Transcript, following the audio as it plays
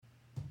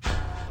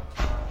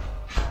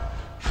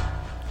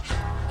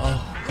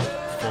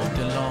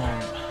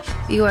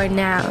You are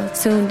now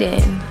tuned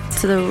in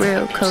to the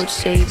real Coach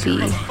JB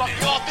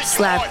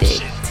Slapdick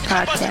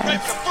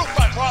Podcast.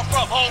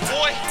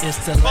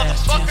 It's the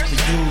last chance for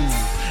you,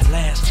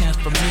 last chance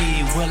for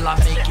me. Will I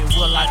make it?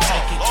 Will I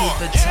take it to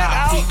the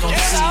top? We gon'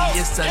 see.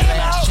 It's the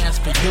last chance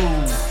for you,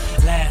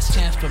 last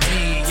chance for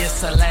me.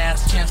 It's the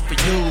last chance for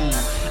you,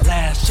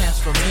 last chance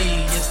for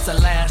me. It's the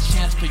last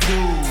chance for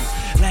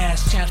you,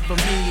 last chance for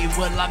me.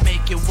 Will I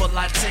make it? Will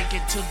I take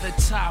it to the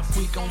top?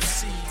 We gon'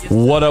 see.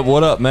 What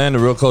up, man? The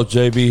real Coach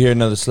JB here,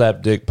 another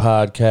Slapdick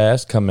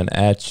Podcast coming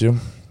at you.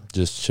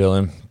 Just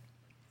chilling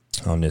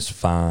on this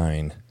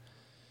fine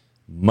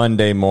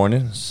Monday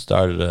morning,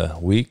 start of the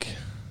week.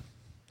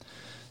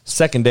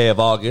 Second day of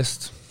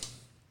August,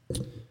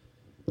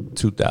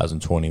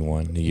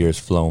 2021. The year's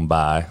flown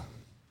by.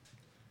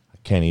 I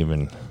can't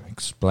even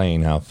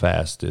explain how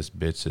fast this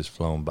bitch has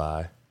flown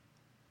by.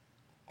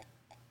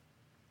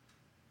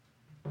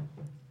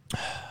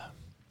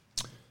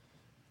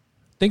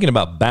 Thinking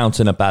about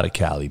bouncing up out of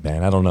Cali,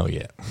 man. I don't know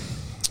yet.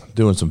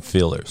 Doing some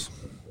fillers.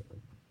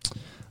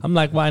 I'm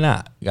like, why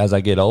not? As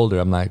I get older,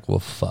 I'm like, well,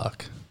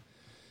 fuck.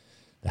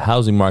 The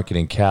housing market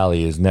in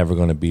Cali is never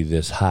going to be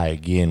this high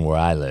again where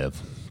I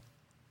live.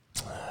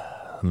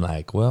 I'm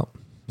like, well,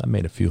 I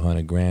made a few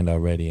 $100,000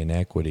 already in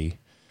equity.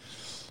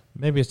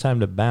 Maybe it's time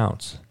to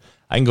bounce.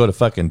 I can go to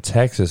fucking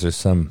Texas or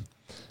some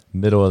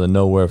middle of the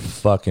nowhere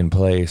fucking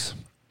place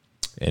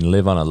and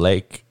live on a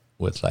lake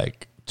with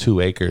like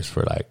 2 acres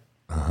for like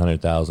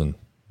 100,000.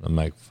 I'm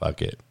like,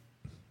 fuck it.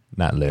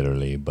 Not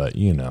literally, but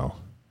you know.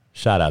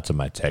 Shout out to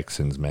my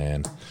Texans,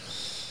 man.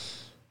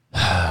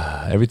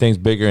 Everything's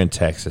bigger in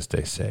Texas,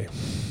 they say.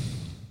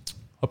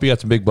 Hope you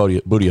got some big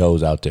booty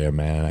hoes out there,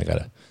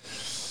 man.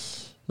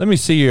 Let me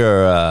see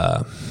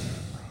your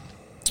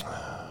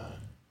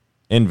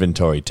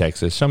inventory,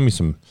 Texas. Show me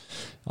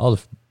all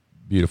the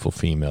beautiful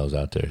females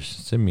out there.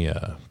 Send me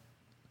a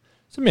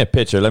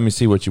picture. Let me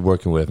see what you're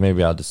working with.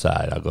 Maybe I'll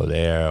decide. I'll go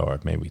there, or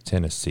maybe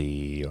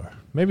Tennessee, or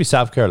maybe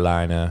South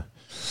Carolina.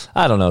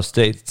 I don't know.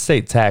 State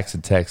tax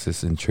in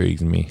Texas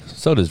intrigues me.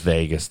 So does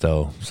Vegas,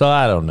 though. So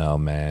I don't know,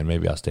 man.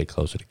 Maybe I'll stay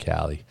closer to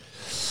Cali.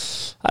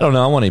 I don't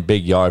know. I want a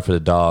big yard for the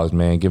dogs,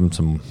 man. Give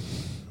them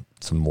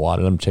some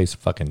water. Let them chase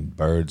fucking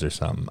birds or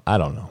something. I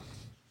don't know.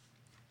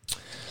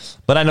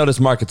 But I know this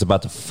market's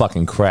about to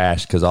fucking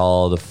crash because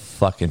all the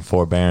fucking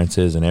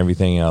forbearances and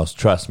everything else.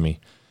 Trust me.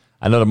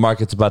 I know the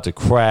market's about to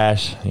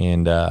crash,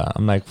 and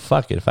I'm like,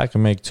 fuck it. If I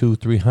can make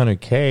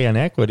 $200,000-$300K on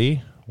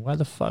equity, why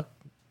the fuck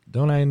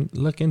don't I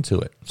look into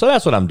it? So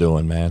that's what I'm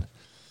doing, man.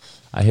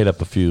 I hit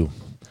up a few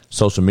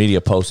social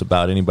media posts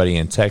about anybody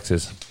in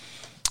Texas,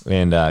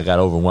 and got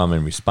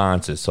overwhelming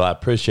responses. So I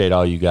appreciate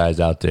all you guys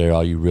out there,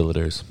 all you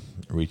realtors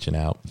reaching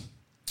out.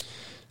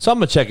 So I'm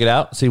going to check it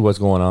out, see what's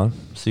going on,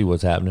 see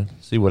what's happening,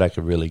 see what I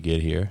could really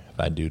get here if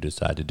I do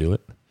decide to do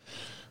it.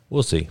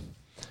 We'll see.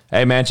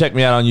 Hey, man, check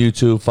me out on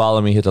YouTube. Follow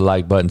me, hit the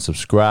like button,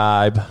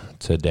 subscribe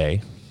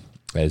today,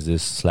 as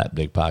this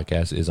Slapdick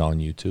Podcast is on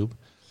YouTube.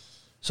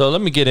 So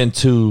let me get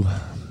into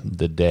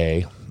the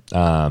day.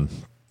 Let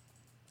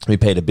me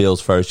pay the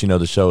bills first. You know,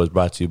 the show is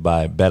brought to you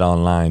by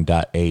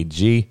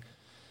betonline.ag.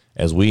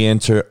 As we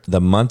enter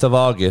the month of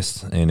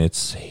August, and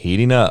it's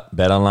heating up,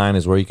 BetOnline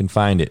is where you can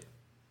find it.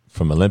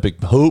 From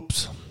Olympic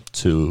hoops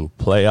to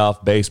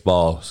playoff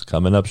baseball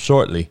coming up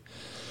shortly.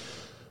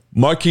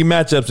 Marquee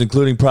matchups,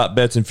 including prop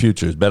bets and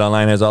futures.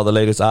 BetOnline has all the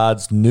latest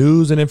odds,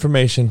 news, and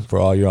information for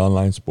all your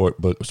online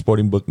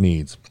sporting book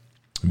needs.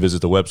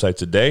 Visit the website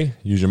today.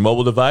 Use your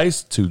mobile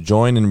device to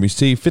join and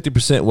receive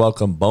 50%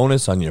 welcome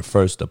bonus on your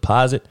first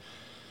deposit.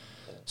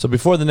 So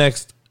before the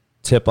next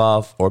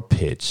tip-off or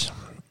pitch,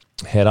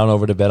 head on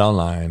over to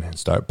BetOnline and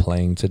start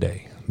playing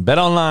today.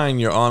 BetOnline,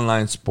 your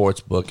online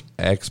sportsbook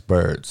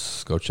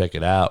experts. Go check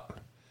it out.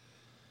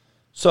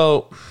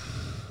 So,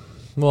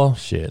 well,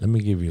 shit. Let me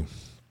give you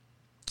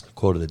a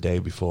quote of the day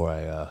before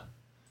I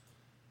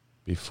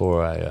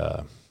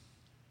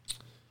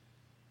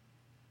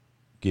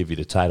give you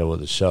the title of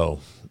the show.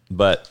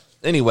 But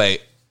anyway,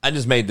 I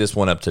just made this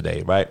one up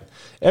today, right?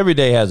 Every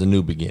day has a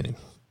new beginning,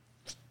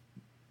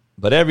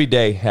 but every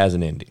day has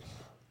an ending.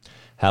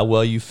 How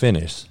well you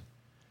finish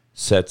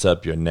sets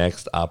up your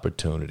next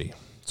opportunity.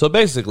 So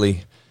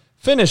basically,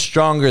 finish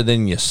stronger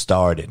than you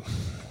started,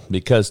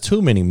 because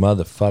too many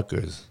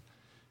motherfuckers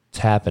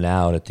tapping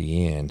out at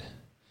the end,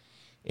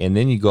 and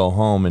then you go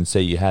home and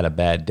say you had a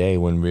bad day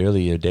when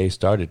really your day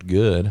started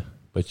good,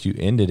 but you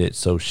ended it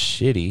so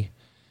shitty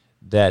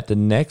that the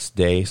next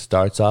day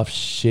starts off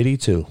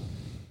shitty too.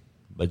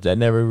 But that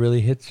never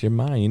really hits your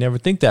mind. You never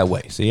think that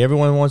way. See,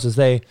 everyone wants to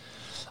say,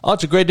 oh,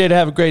 it's a great day to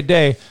have a great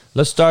day.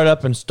 Let's start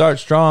up and start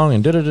strong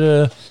and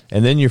da-da-da.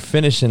 And then you're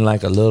finishing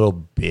like a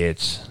little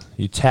bitch.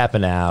 You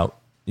tapping out.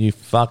 You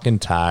fucking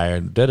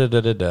tired.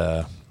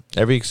 Da-da-da-da-da.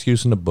 Every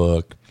excuse in the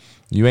book.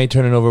 You ain't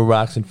turning over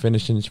rocks and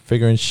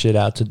figuring shit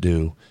out to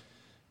do.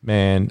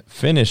 Man,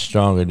 finish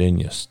stronger than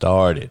you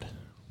started.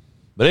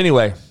 But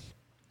anyway,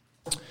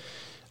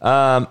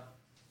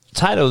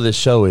 title of this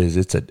show is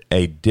it's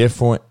a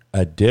different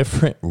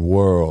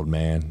world,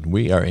 man.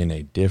 We are in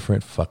a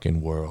different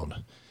fucking world.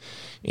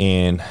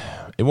 And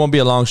it won't be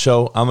a long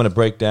show. I'm going to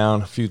break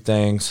down a few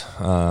things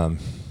and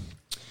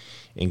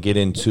get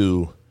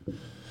into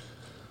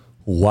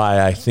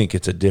why I think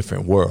it's a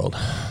different world.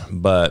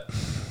 But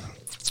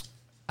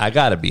I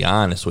got to be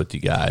honest with you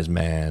guys,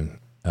 man.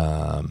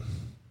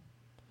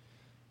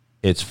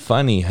 It's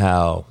funny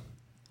how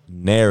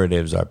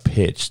narratives are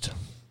pitched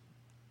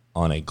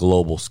on a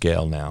global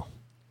scale now.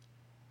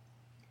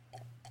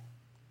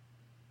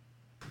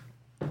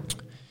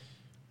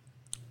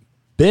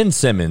 Ben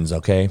Simmons,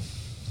 okay,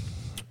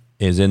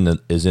 is in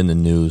the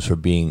news for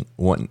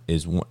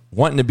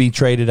wanting to be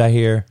traded, I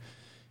hear,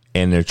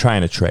 and they're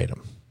trying to trade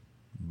him.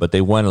 But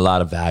they want a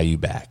lot of value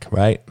back,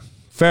 right?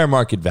 Fair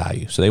market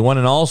value. So they want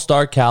an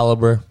all-star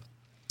caliber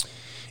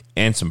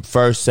and some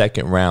first,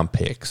 second round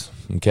picks,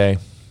 okay?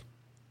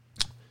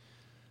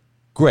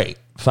 Great,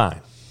 fine.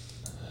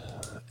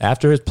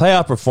 After his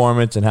playoff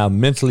performance and how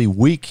mentally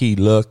weak he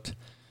looked,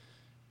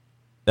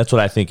 that's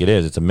what I think it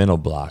is. It's a mental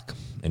block,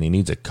 and he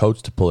needs a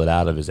coach to pull it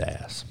out of his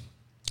ass.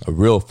 A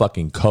real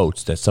fucking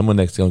coach, that's someone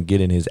that's going to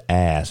get in his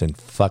ass and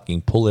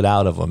fucking pull it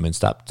out of him and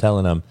stop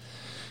telling him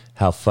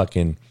how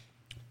fucking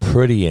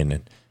pretty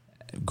and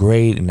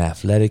great and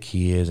athletic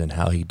he is and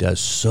how he does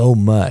so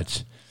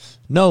much.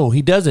 No,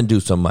 he doesn't do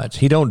so much.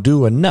 He don't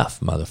do enough,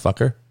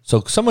 motherfucker.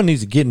 So someone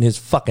needs to get in his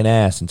fucking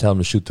ass and tell him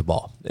to shoot the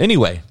ball.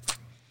 Anyway,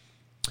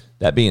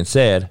 that being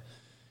said,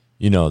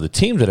 the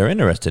teams that are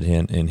interested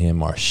in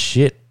him are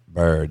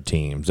shitbird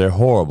teams. They're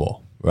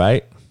horrible,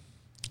 right?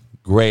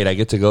 Great, I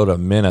get to go to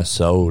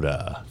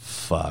Minnesota.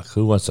 Fuck,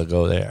 who wants to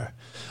go there?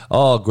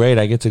 Oh, great,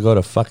 I get to go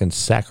to fucking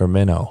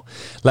Sacramento.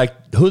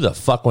 Like, who the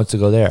fuck wants to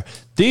go there?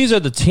 These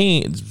are the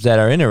teams that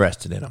are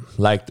interested in him.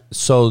 Like,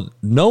 so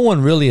no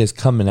one really is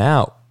coming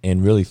out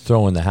and really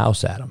throwing the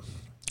house at him.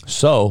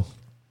 So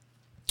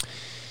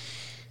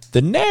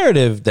the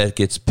narrative that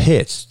gets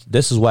pitched,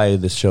 this is why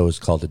this show is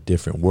called A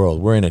Different World.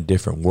 We're in a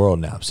different world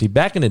now. See,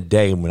 back in the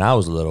day when I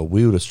was little,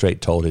 we would have straight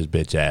told his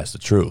bitch ass the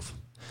truth.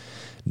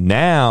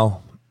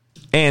 Now,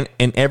 and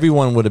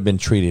everyone would have been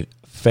treated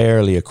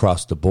fairly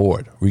across the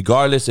board,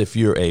 regardless if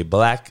you're a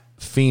black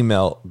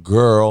female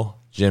girl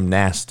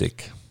gymnast,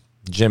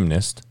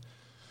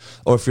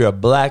 or if you're a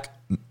black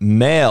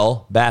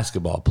male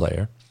basketball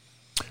player,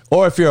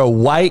 or if you're a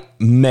white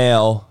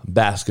male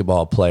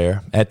basketball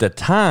player. At the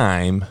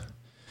time,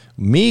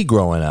 me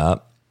growing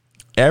up,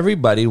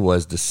 everybody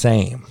was the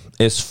same.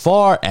 As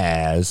far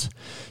as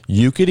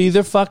you could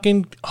either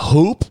fucking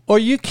hoop or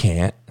you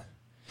can't.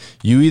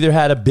 You either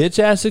had a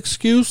bitch-ass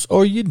excuse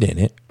or you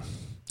didn't.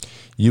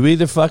 You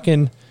either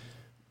fucking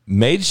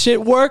made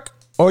shit work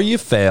or you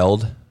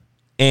failed.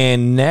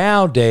 And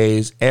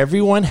nowadays,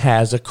 everyone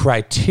has a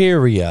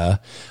criteria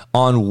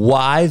on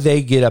why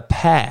they get a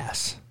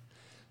pass.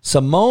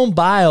 Simone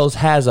Biles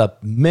has a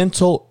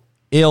mental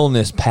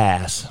illness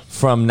pass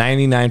from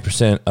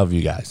 99% of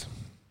you guys.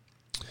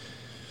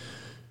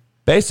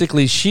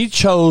 Basically, she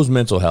chose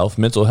mental health.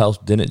 Mental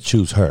health didn't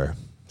choose her.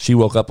 She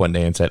woke up one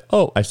day and said,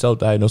 oh, I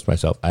self-diagnosed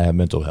myself. I have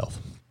mental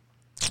health.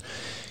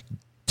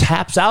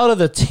 Taps out of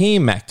the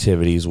team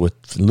activities,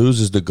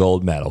 loses the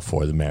gold medal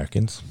for the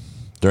Americans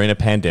during a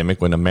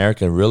pandemic when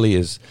America really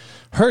is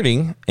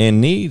hurting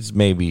and needs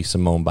maybe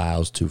Simone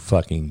Biles to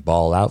fucking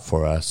ball out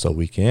for us so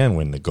we can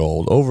win the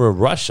gold over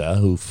Russia,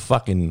 who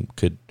fucking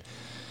could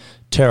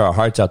tear our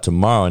hearts out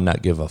tomorrow and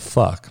not give a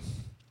fuck.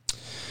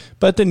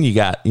 But then you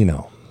got,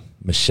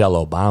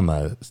 Michelle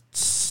Obama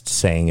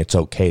saying it's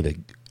okay to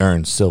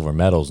earn silver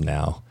medals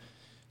now.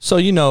 So,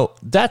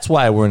 that's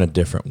why we're in a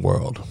different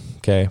world,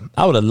 okay?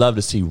 I would have loved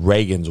to see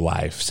Reagan's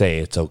wife say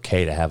it's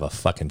okay to have a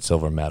fucking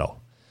silver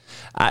medal.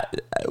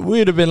 We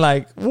would have been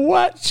like,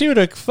 what? She would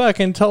have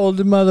fucking told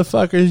the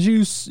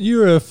motherfuckers,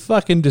 you're a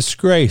fucking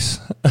disgrace.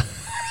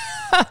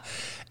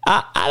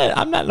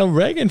 I'm not no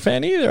Reagan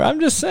fan either. I'm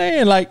just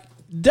saying,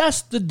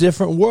 that's the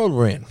different world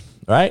we're in,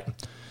 right?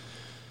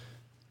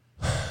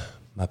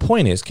 My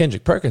point is,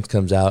 Kendrick Perkins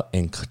comes out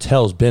and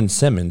tells Ben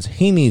Simmons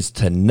he needs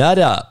to nut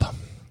up.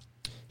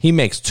 He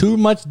makes too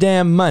much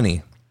damn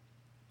money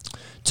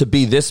to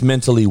be this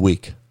mentally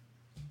weak.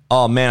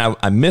 Oh, man,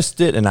 I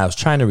missed it, and I was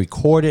trying to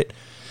record it.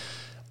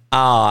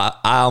 I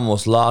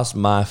almost lost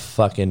my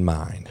fucking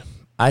mind.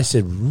 I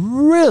said,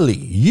 really?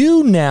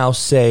 You now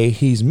say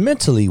he's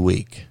mentally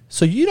weak,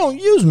 so you don't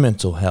use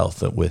mental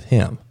health with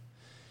him.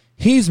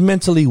 He's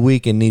mentally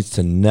weak and needs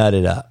to nut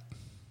it up.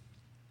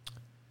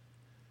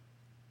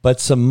 But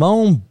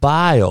Simone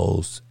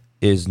Biles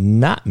is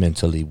not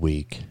mentally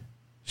weak.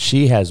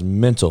 She has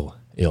mental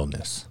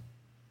illness,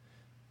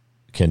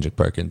 Kendrick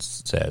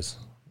Perkins says.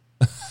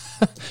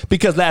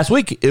 Because last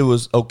week it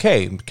was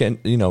okay,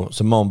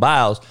 Simone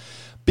Biles,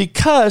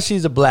 because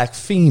she's a black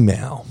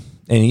female,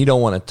 and you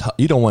don't want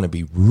to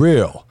be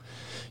real.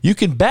 You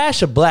can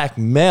bash a black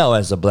male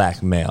as a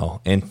black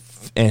male and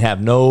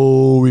have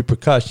no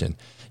repercussion.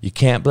 You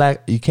can't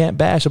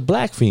bash a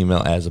black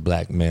female as a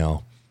black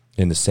male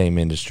in the same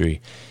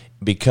industry,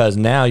 because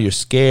now you're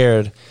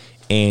scared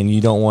and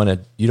you don't want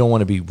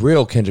to be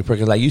real, Kendrick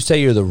Perkins. Like, you say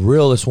you're the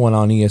realest one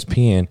on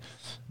ESPN.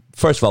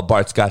 First of all,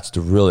 Bart Scott's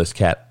the realest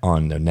cat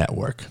on the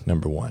network,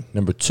 number one.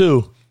 Number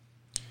two,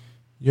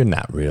 you're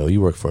not real.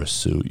 You work for a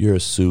suit. You're a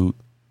suit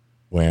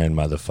wearing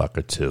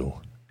motherfucker too.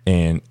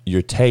 And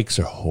your takes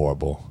are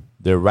horrible.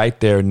 They're right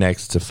there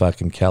next to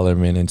fucking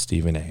Kellerman and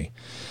Stephen A.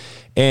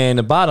 And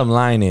the bottom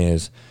line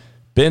is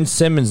Ben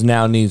Simmons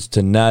now needs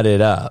to nut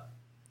it up.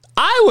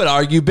 I would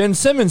argue Ben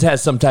Simmons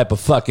has some type of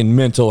fucking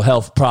mental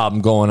health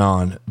problem going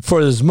on for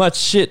as much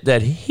shit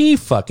that he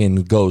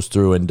fucking goes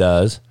through and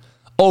does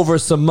over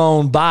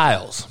Simone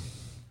Biles.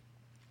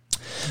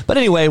 But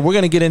anyway, we're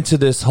going to get into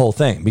this whole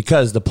thing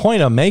because the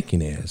point I'm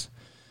making is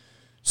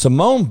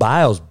Simone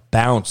Biles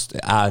bounced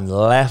and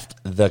left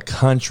the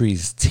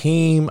country's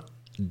team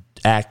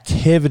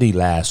activity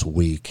last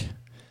week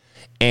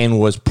and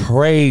was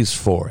praised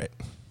for it.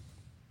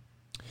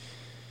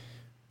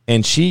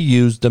 And she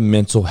used the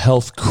mental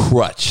health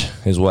crutch,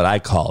 is what I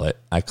call it.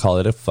 I call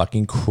it a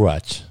fucking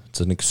crutch.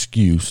 It's an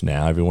excuse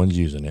now. Everyone's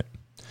using it.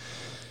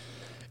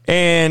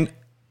 And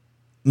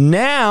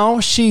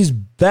now she's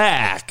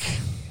back.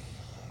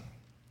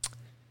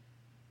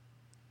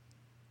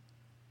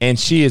 And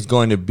she is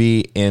going to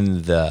be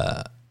in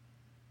the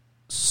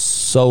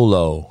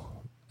solo.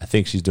 I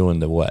think she's doing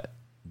the what?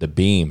 The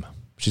Beam.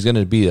 She's going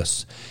to be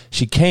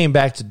she came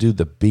back to do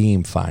the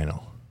Beam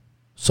final.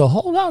 So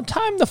hold on,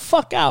 time the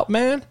fuck out,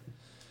 man.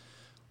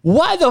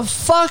 Why the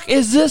fuck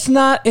is this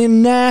not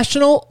in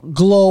national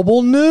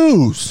global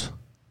news?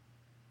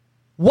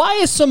 Why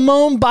is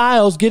Simone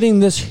Biles getting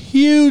this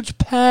huge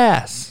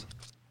pass?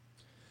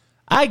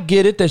 I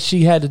get it that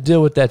she had to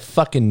deal with that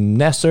fucking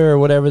Nesser or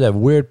whatever, that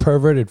weird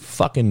perverted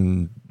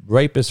fucking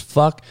rapist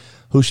fuck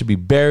who should be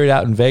buried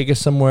out in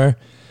Vegas somewhere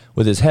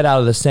with his head out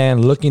of the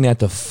sand looking at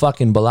the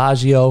fucking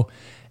Bellagio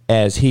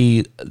as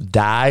he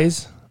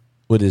dies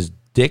with his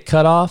dick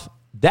cut off.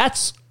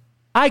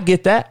 I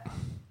get that.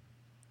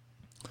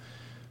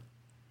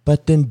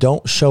 But then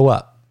don't show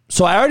up.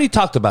 So I already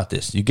talked about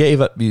this. You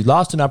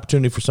lost an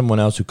opportunity for someone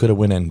else who could have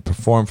went and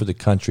performed for the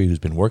country, who's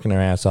been working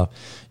their ass off.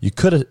 You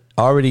were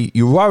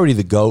already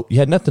the GOAT. You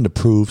had nothing to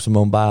prove,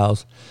 Simone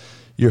Biles.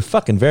 You're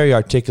fucking very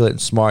articulate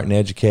and smart and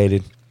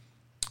educated.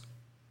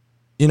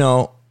 You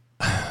know,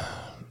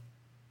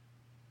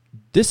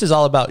 this is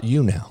all about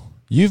you now.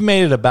 You've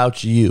made it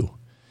about you.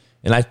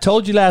 And I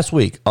told you last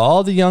week,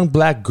 all the young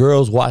black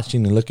girls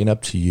watching and looking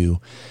up to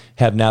you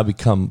have now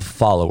become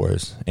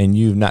followers, and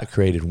you've not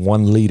created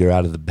one leader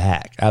out of the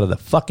pack. Out of the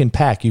fucking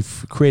pack,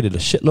 you've created a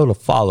shitload of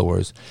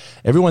followers.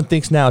 Everyone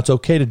thinks now it's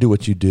okay to do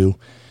what you do,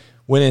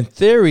 when in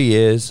theory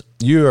is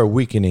you are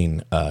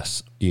weakening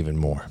us even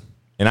more.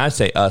 And I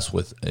say us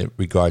with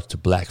regards to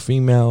black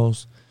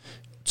females,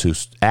 to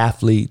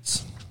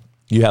athletes.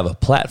 You have a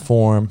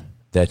platform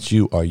that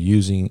you are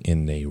using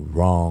in the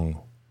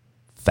wrong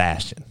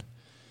fashion.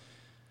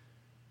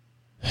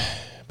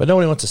 But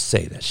nobody wants to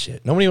say that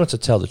shit. Nobody wants to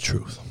tell the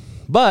truth.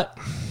 But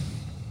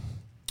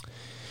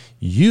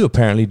you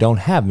apparently don't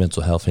have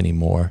mental health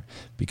anymore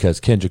because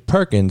Kendrick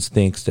Perkins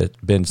thinks that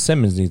Ben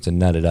Simmons needs to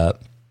nut it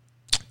up.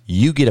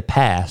 You get a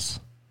pass.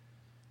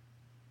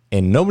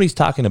 And nobody's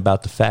talking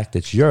about the fact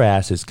that your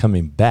ass is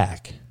coming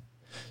back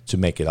to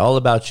make it all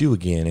about you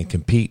again and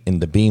compete in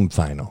the Beam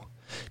final.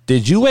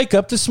 Did you wake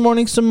up this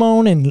morning,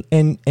 Simone,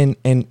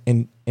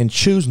 and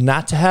choose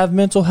not to have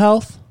mental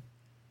health?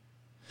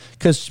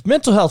 Because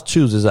mental health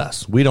chooses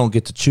us. We don't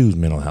get to choose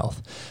mental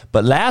health.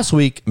 But last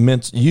week,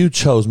 you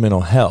chose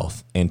mental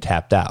health and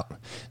tapped out.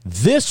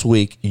 This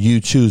week, you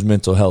choose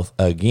mental health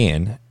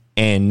again,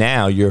 and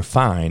now you're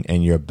fine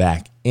and you're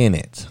back in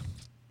it.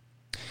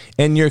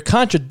 And you're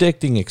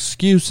contradicting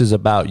excuses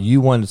about you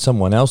wanted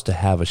someone else to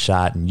have a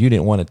shot and you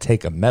didn't want to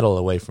take a medal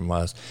away from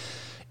us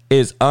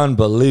is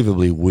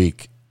unbelievably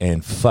weak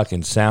and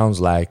fucking sounds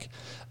like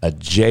a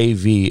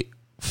JV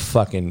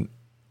fucking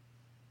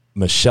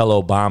Michelle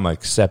Obama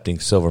accepting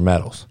silver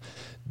medals.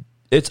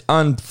 It's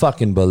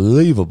unfucking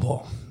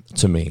believable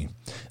to me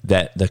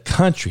that the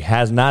country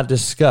has not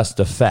discussed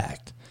the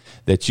fact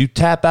that you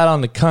tap out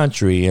on the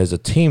country as a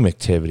team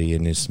activity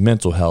and it's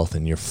mental health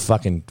and you're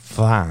fucking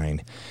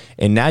fine.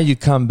 And now you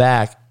come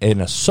back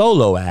in a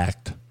solo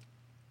act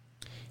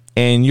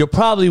and you'll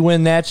probably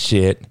win that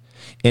shit.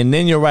 And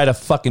then you'll write a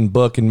fucking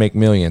book and make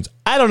millions.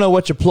 I don't know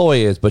what your ploy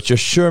is, but you're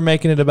sure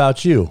making it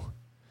about you.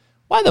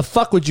 Why the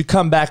fuck would you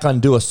come back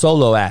and do a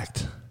solo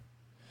act,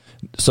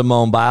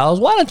 Simone Biles?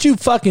 Why don't you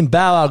fucking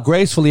bow out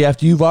gracefully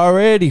after you've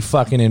already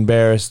fucking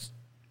embarrassed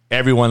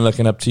everyone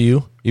looking up to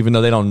you, even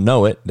though they don't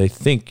know it. They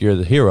think you're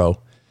the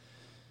hero.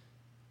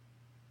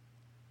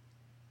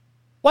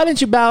 Why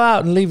didn't you bow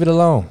out and leave it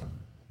alone?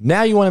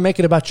 Now you want to make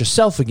it about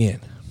yourself again.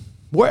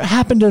 What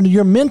happened to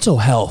your mental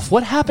health?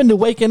 What happened to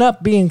waking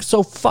up being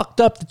so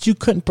fucked up that you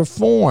couldn't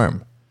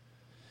perform?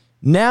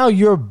 Now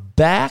you're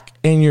back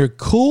and you're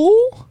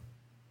cool?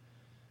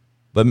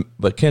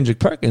 But Kendrick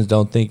Perkins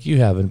don't think you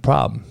have a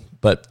problem.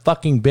 But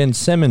fucking Ben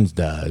Simmons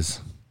does.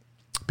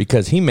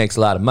 Because he makes a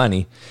lot of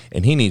money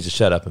and he needs to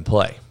shut up and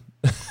play.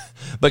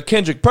 But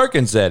Kendrick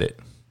Perkins said it.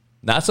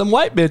 Not some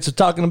white bitch are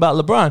talking about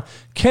LeBron.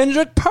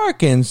 Kendrick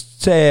Perkins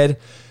said,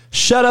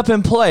 shut up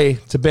and play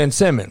to Ben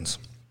Simmons.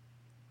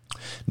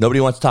 Nobody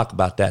wants to talk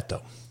about that,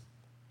 though.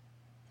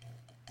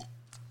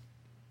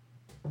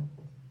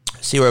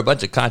 See, we're a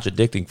bunch of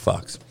contradicting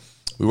fucks.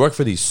 We work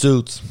for these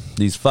suits,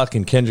 these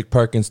fucking Kendrick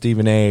Perkins,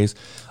 Stephen A's,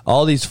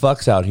 all these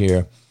fucks out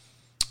here,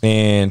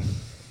 and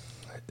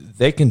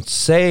they can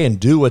say and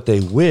do what they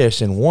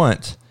wish and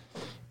want,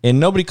 and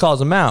nobody calls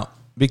them out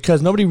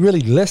because nobody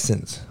really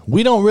listens.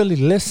 We don't really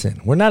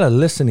listen. We're not a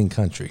listening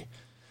country.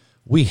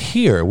 We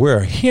hear. We're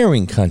a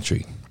hearing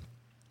country.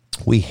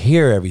 We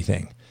hear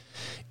everything,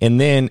 and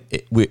then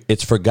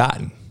it's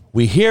forgotten.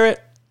 We hear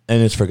it,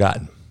 and it's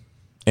forgotten,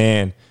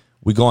 and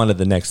we go on to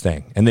the next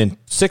thing. And then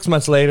 6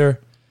 months later,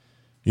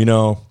 you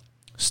know,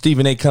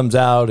 Stephen A comes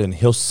out and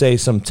he'll say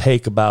some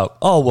take about,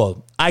 oh,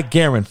 well, I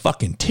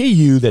guarantee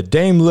you that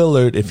Dame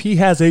Lillard, if he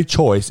has a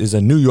choice, is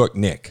a New York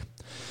Knick.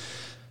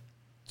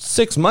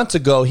 6 months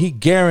ago, he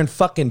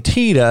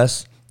guaranteed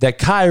us that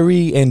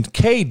Kyrie and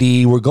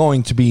KD were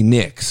going to be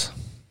Knicks.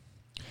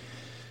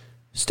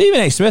 Stephen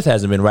A. Smith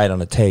hasn't been right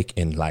on a take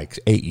in like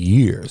 8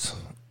 years.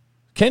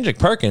 Kendrick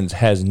Perkins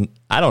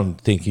I don't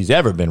think he's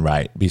ever been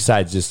right,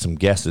 besides just some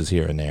guesses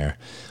here and there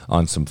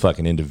on some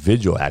fucking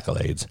individual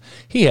accolades.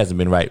 He hasn't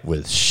been right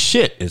with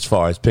shit as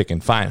far as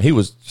picking fine.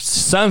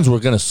 Suns were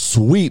going to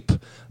sweep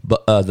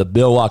the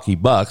Milwaukee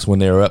Bucks when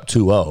they were up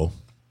 2-0.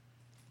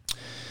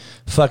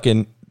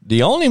 Fucking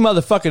the only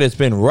motherfucker that's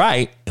been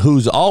right,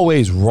 who's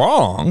always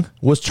wrong,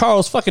 was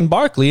Charles fucking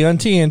Barkley on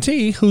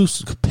TNT, who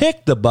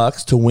picked the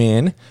Bucks to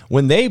win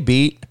when they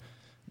beat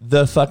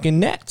the fucking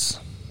Nets.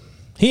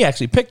 He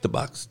actually picked the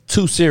Bucks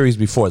 2 series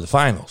before the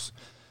finals.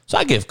 So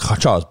I give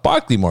Charles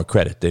Barkley more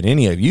credit than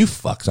any of you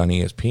fucks on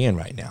ESPN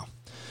right now.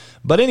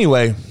 But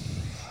anyway,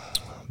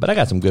 I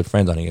got some good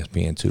friends on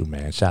ESPN too,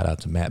 man. Shout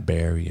out to Matt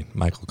Berry and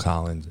Michael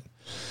Collins.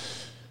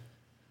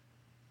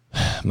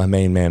 My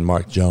main man,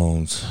 Mark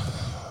Jones.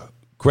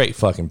 Great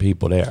fucking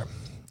people there.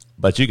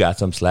 But you got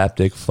some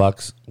slapdick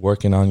fucks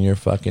working on your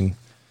fucking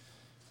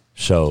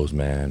shows,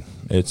 man.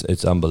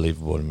 It's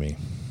unbelievable to me.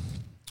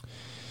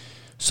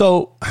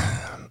 So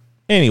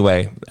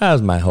anyway, that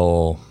was my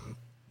whole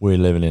we're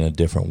living in a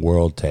different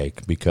world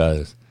take,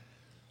 because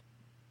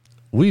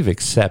we've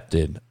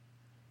accepted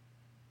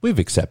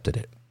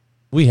it.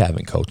 We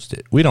haven't coached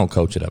it. We don't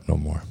coach it up no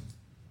more.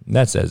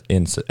 That's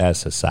as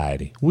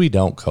society. We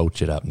don't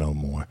coach it up no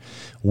more.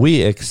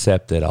 We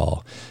accept it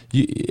all.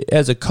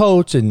 As a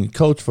coach, and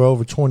coached for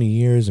over 20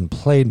 years and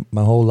played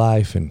my whole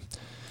life, and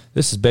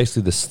this is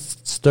basically the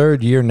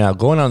third year now.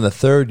 Going on the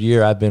third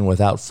year I've been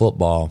without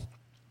football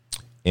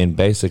in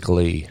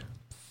basically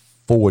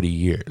 40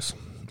 years,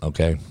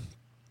 okay?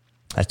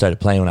 I started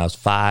playing when I was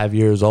 5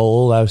 years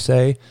old, I would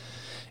say,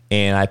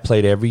 and I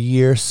played every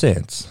year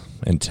since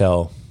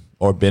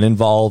or been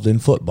involved in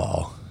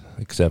football,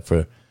 except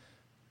for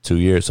 2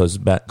 years. So it's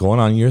about going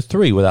on year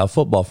 3 without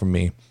football for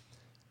me.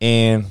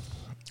 And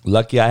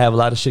lucky I have a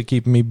lot of shit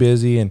keeping me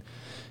busy and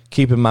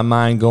keeping my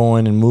mind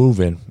going and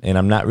moving. And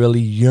I'm not really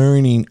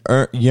yearning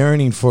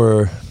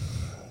for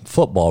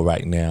football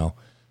right now,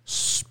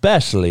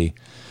 especially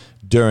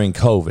during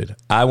COVID.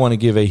 I want to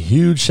give a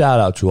huge shout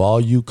out to all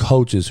you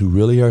coaches who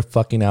really are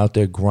fucking out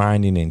there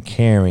grinding and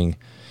caring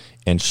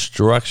and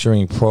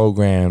structuring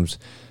programs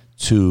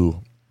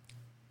to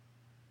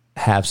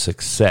have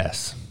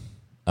success.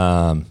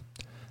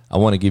 I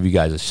want to give you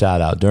guys a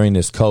shout out. During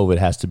this COVID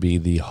has to be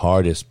the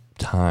hardest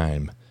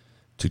time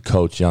to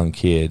coach young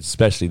kids,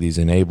 especially these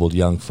enabled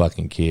young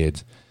fucking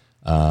kids,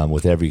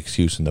 with every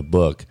excuse in the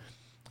book.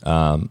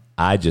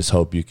 I just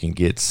hope you can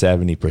get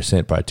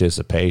 70%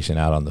 participation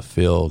out on the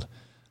field,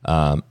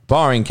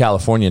 barring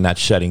California not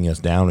shutting us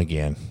down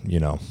again.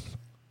 You know,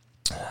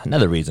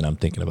 another reason I'm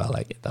thinking about,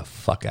 like, get the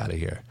fuck out of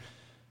here.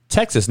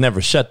 Texas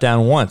never shut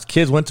down once.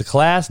 Kids went to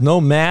class, no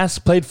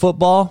mask, played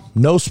football,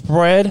 no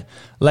spread.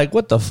 Like,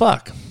 what the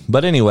fuck?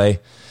 But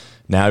anyway,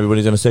 now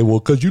everybody's going to say, well,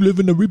 because you live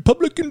in a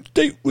Republican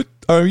state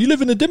or you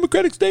live in a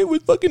Democratic state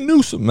with fucking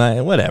Newsom,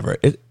 man, whatever.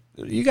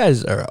 You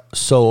guys are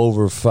so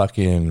over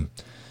fucking,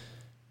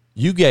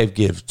 you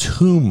give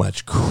too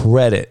much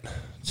credit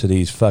to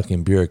these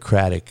fucking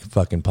bureaucratic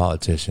fucking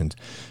politicians.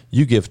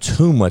 You give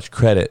too much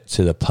credit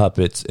to the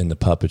puppets in the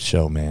puppet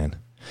show, man.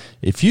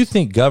 If you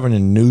think Governor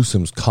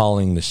Newsom's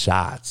calling the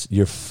shots,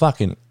 you're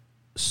fucking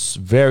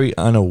very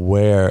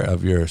unaware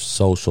of your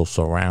social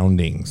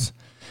surroundings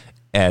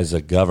as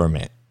a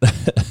government.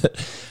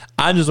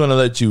 I just want to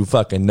let you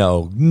fucking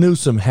know,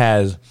 Newsom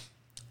has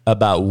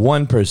about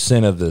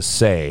 1% of the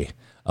say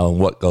on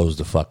what goes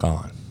the fuck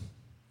on.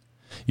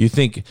 You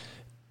think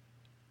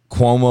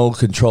Cuomo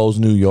controls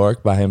New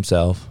York by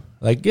himself?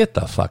 Like, get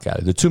the fuck out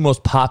of it. The 2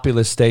 most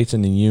populous states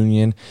in the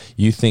union,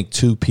 you think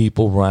 2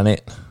 people run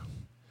it?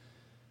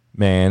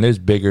 Man, there's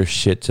bigger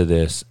shit to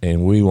this,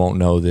 and we won't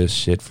know this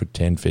shit for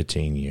 10,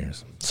 15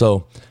 years.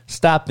 So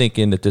stop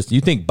thinking that you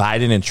think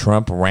Biden and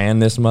Trump ran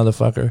this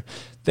motherfucker?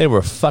 They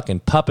were fucking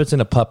puppets in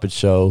a puppet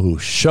show who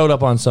showed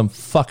up on some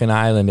fucking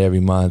island every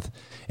month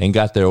and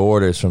got their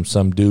orders from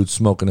some dude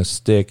smoking a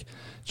stick,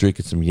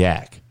 drinking some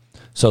yak.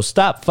 So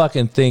stop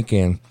fucking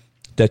thinking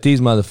that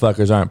these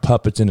motherfuckers aren't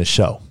puppets in a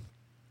show.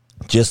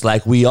 Just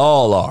like we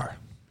all are.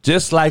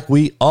 Just like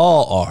we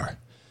all are.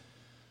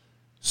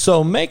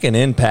 So make an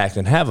impact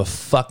and have a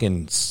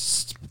fucking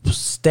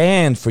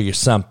stand for your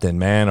something,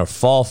 man, or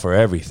fall for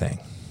everything.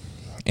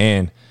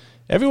 And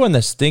everyone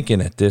that's thinking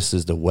that this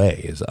is the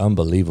way is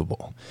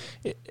unbelievable.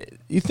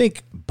 You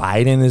think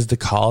Biden is the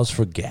cause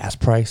for gas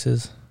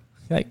prices?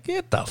 Like,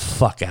 get the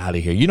fuck out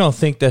of here. You don't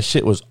think that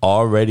shit was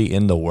already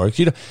in the works?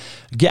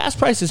 Gas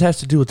prices has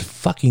to do with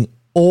fucking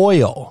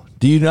oil.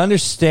 Do you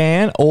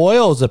understand?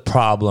 Oil is a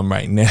problem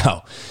right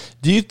now.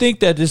 Do you think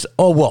that this,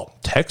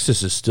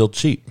 Texas is still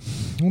cheap?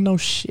 Well, no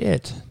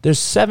shit. There's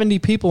 70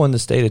 people in the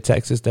state of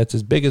Texas that's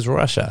as big as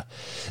Russia.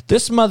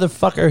 This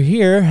motherfucker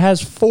here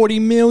has 40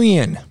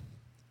 million.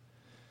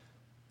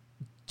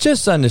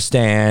 Just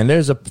understand,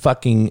 there's a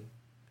fucking,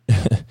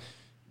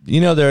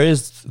 there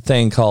is a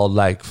thing called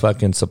like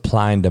fucking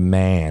supply and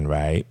demand,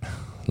 right?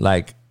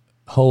 Like,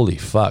 holy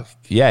fuck.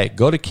 Yeah,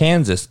 go to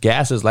Kansas.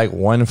 Gas is like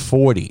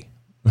 $1.40.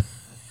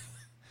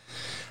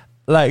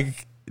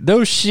 Like,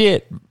 no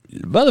shit.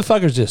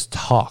 Motherfuckers just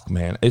talk,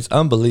 man. It's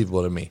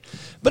unbelievable to me.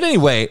 But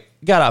anyway,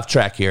 got off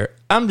track here.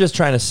 I'm just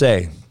trying to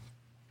say,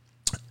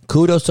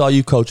 kudos to all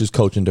you coaches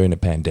coaching during the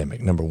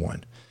pandemic, number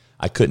one.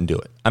 I couldn't do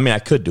it. I mean, I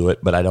could do it,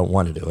 but I don't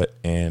want to do it,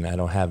 and I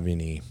don't have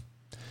any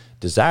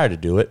desire to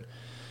do it.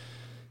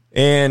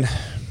 And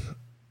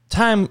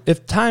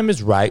if time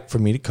is right for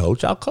me to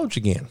coach, I'll coach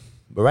again.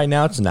 But right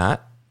now it's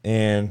not,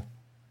 and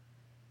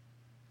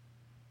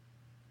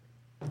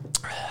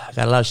I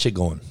got a lot of shit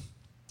going.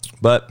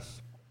 But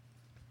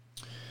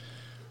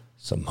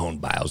Simone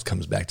Biles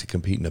comes back to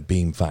compete in the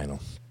beam final.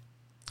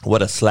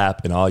 What a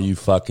slap in all you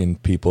fucking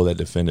people that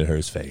defended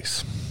her's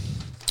face.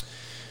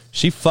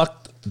 She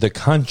fucked the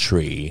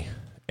country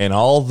and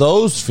all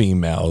those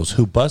females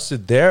who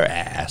busted their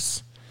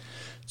ass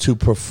to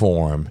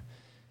perform,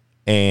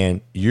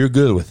 and you're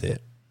good with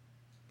it.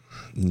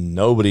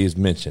 Nobody has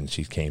mentioned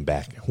she came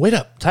back. Wait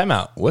up, time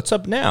out. What's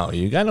up now?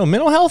 You got no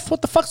mental health?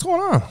 What the fuck's going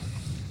on?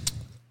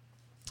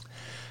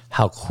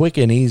 How quick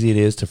and easy it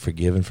is to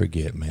forgive and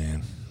forget,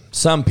 man.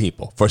 Some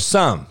people, for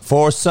some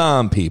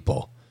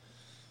people.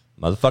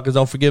 Motherfuckers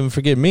don't forgive and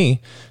forget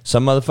me.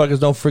 Some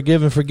motherfuckers don't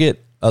forgive and forget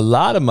a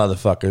lot of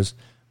motherfuckers.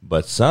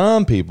 But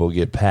some people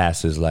get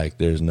passes like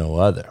there's no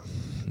other.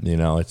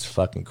 It's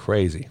fucking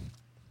crazy.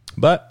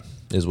 But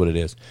is what it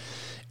is.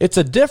 It's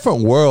a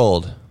different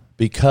world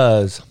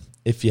because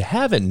if you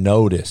haven't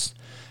noticed,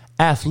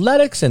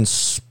 athletics and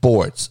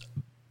sports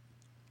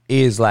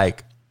is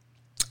like,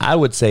 I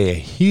would say, a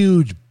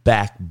huge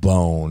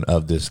backbone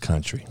of this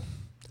country.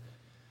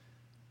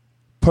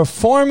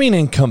 Performing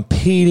and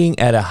competing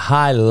at a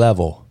high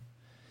level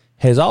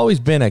has always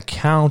been like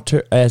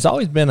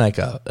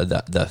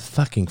the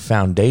fucking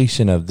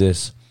foundation of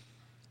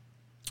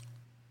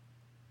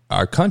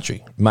our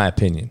country, in my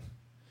opinion.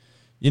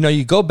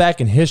 You go back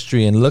in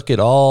history and look at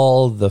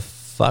all the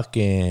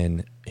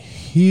fucking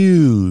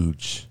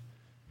huge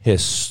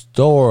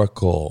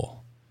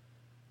historical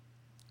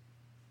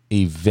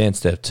events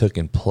that have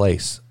taken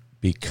place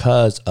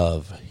because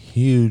of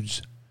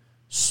huge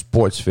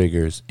sports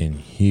figures in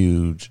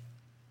huge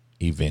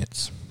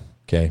events.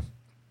 Okay?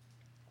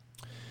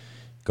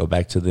 Go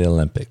back to the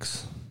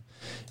Olympics.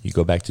 You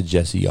go back to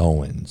Jesse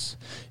Owens.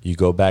 You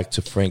go back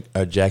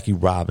to Jackie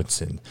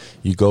Robinson.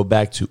 You go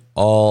back to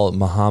all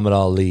Muhammad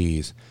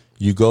Ali's.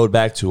 You go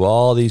back to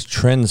all these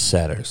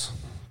trendsetters,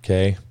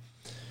 okay?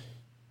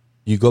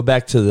 You go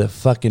back to the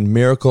fucking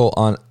Miracle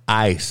on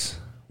Ice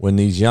when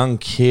these young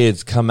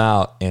kids come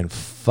out and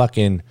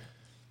fucking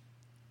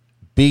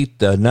beat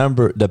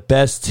the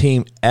best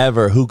team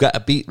ever, who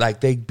got beat, like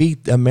they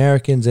beat the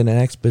Americans in an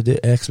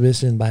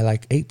exhibition by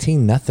like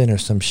 18-0 or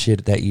some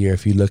shit that year.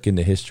 If you look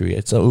into history,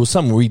 it was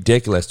something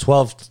ridiculous,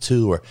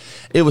 12-2, or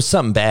it was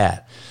something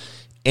bad.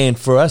 And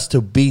for us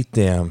to beat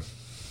them,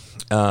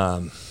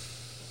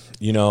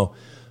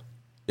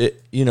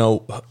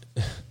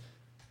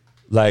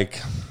 like,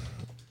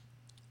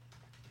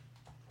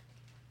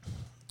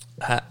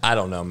 I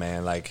don't know,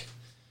 man. Like,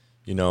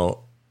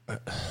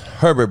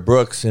 Herbert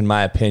Brooks, in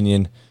my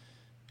opinion,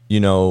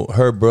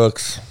 Herb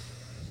Brooks,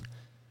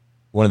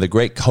 one of the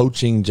great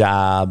coaching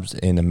jobs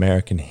in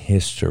American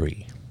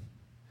history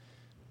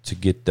to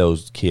get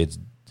those kids,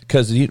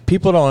 because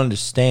people don't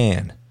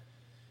understand.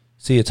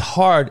 See, it's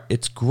hard.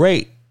 It's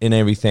great and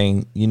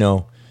everything, at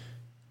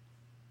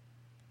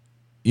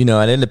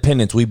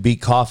Independence, we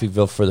beat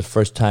Coffeyville for the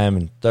first time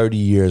in 30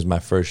 years, my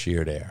first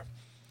year there.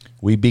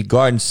 We beat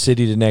Garden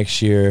City the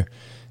next year.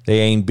 They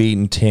ain't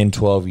beaten 10,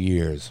 12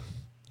 years.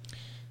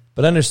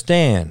 But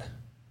understand,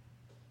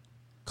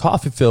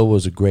 Coffeyville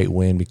was a great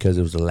win because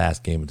it was the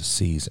last game of the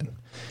season.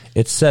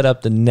 It set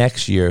up the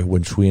next year,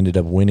 which we ended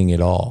up winning it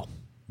all.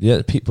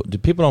 The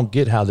people don't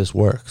get how this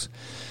works.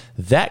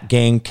 That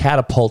game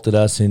catapulted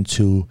us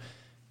into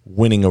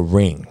winning a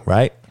ring,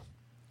 right?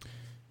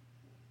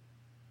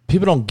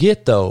 People don't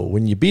get, though,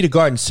 when you beat a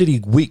Garden City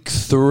week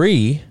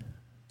 3,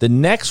 the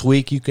next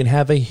week you can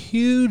have a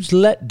huge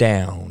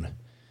letdown.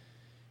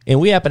 And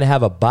we happen to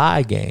have a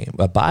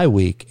bye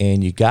week,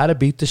 and you got to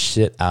beat the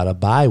shit out of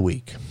bye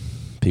week.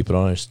 People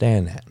don't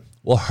understand that.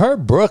 Well,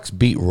 Herb Brooks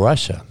beat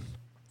Russia.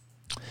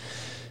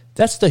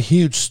 That's the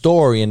huge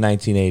story in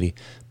 1980.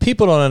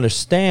 People don't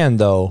understand,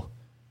 though,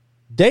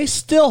 they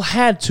still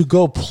had to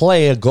go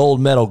play a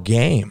gold medal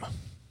game.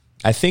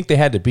 I think they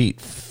had to beat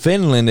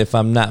Finland, if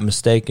I'm not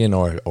mistaken,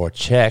 or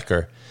Czech,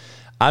 or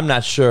I'm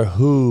not sure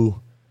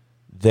who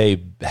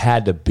they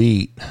had to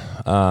beat.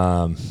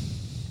 I'm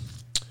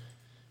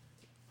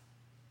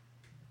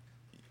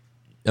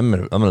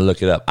gonna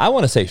look it up. I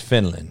want to say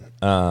Finland,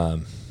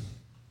 but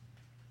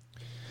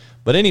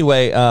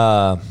anyway,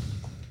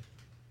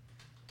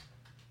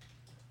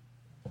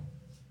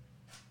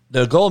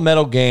 the gold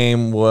medal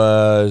game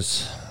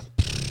was.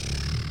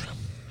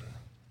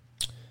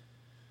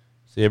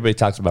 See, everybody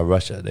talks about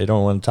Russia. They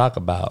don't want to talk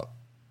about.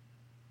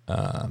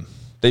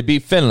 They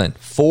beat Finland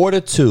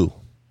 4-2.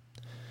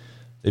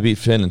 They beat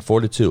Finland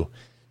 4-2.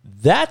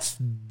 That's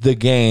the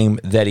game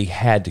that he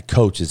had to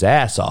coach his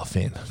ass off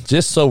in.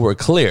 Just so we're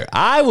clear,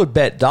 I would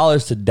bet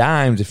dollars to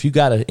dimes if you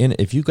got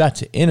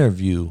to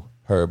interview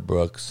Herb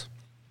Brooks,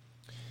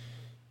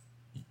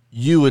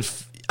 you would.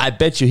 I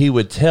bet you he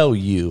would tell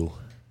you,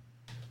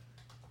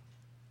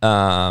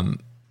 that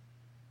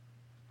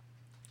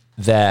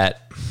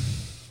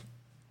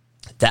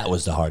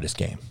was the hardest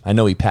game. I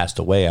know he passed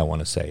away, I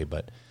want to say,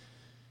 but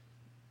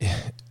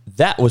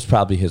that was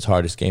probably his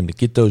hardest game, to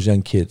get those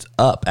young kids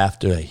up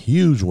after a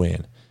huge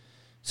win.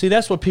 See,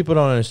 that's what people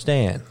don't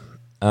understand.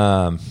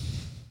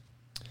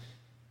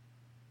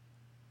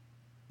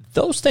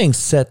 Those things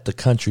set the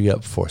country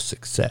up for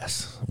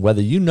success,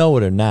 whether you know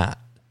it or not.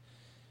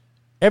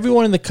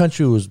 Everyone in the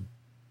country was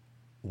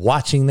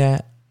watching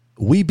that.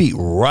 We beat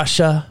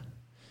Russia.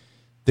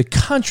 The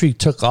country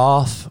took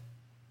off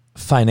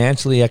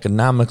financially,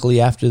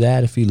 economically after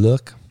that, if you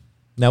look.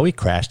 Now, we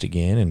crashed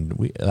again, and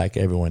we, like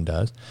everyone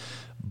does,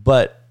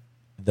 but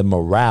the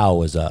morale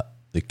was up.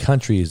 The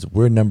country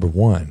we're number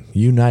one.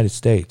 United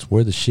States,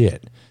 we're the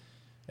shit.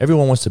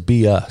 Everyone wants to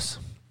be us.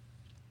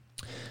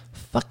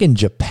 Fucking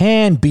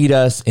Japan beat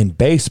us in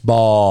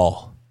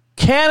baseball.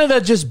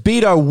 Canada just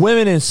beat our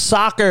women in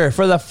soccer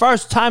for the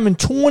first time in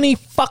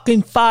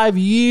 25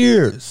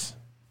 years.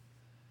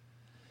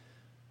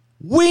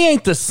 We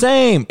ain't the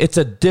same. It's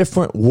a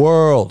different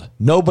world.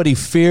 Nobody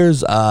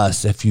fears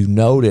us, if you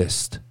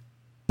noticed.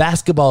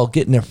 Basketball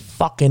getting their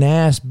fucking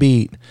ass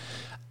beat.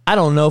 I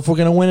don't know if we're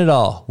going to win it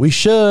all. We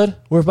should.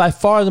 We're by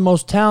far the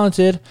most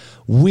talented.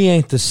 We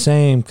ain't the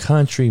same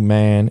country,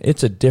 man.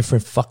 It's a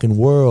different fucking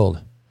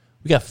world.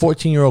 We got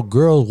 14-year-old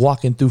girls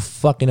walking through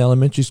fucking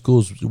elementary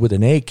schools with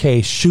an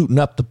AK shooting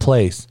up the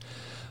place.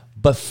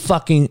 But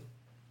fucking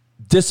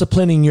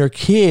disciplining your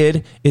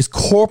kid is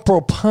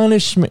corporal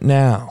punishment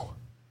now.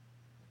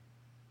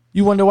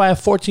 You wonder why a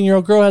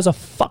 14-year-old girl has a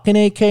fucking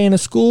AK in a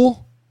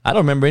school? I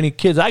don't remember any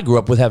kids I grew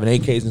up with having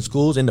AKs in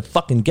schools, in the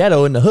fucking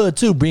ghetto, in the hood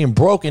too, being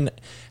broke and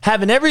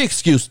having every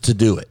excuse to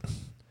do it.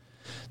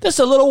 This is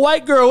a little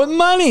white girl with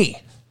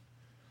money.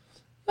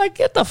 Like,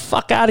 get the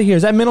fuck out of here.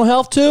 Is that mental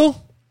health too?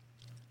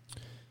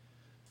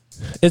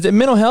 Is it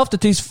mental health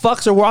that these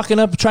fucks are walking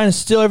up trying to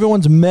steal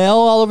everyone's mail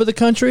all over the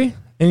country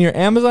in your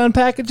Amazon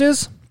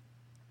packages?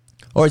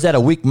 Or is that a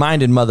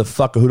weak-minded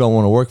motherfucker who don't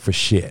want to work for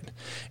shit?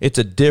 It's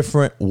a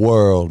different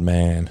world,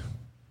 man.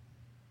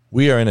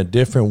 We are in a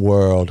different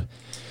world,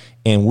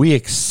 and we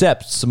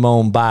accept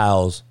Simone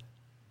Biles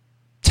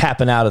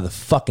tapping out of the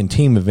fucking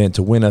team event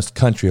to win us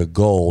country a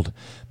gold,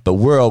 but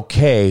we're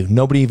okay.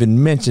 Nobody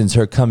even mentions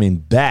her coming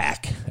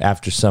back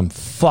after some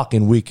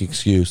fucking weak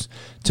excuse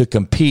to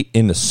compete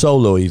in the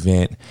solo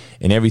event,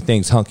 and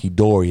everything's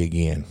hunky-dory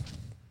again.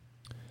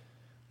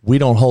 We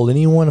don't hold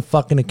anyone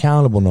fucking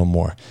accountable no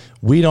more.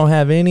 We don't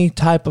have any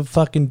type of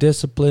fucking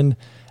discipline,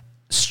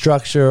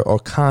 structure, or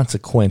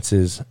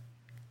consequences.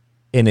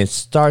 And it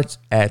starts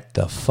at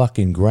the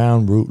fucking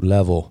ground root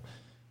level.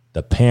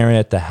 The parent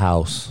at the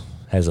house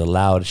has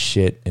allowed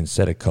shit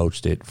instead of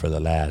coached it for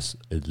the last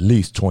at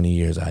least 20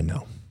 years, I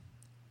know.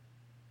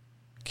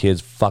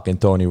 Kids fucking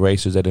throwing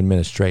erasers at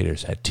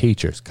administrators, at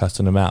teachers,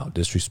 cussing them out,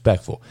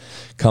 disrespectful.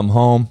 Come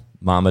home,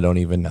 mama don't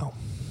even know.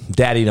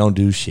 Daddy don't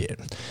do shit.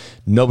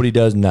 Nobody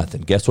does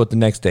nothing. Guess what the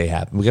next day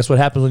happens? Guess what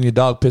happens when your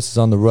dog pisses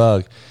on the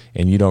rug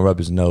and you don't rub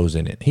his nose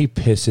in it? He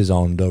pisses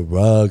on the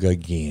rug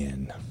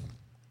again.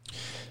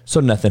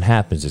 So nothing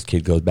happens. This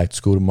kid goes back to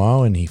school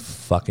tomorrow and he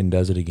fucking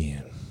does it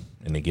again.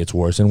 And it gets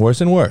worse and worse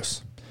and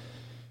worse.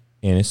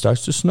 And it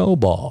starts to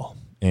snowball.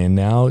 And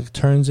now it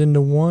turns into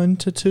 1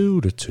 to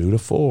 2 to 2 to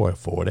 4,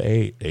 4 to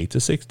 8, 8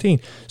 to 16.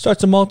 Starts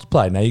to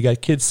multiply. Now you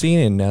got kids seeing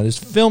it. Now they're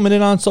filming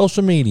it on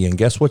social media. And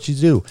guess what you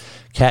do?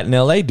 Cat in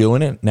L.A.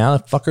 doing it. Now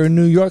the fucker in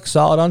New York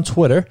saw it on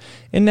Twitter.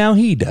 And now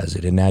he does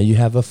it. And now you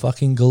have a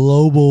fucking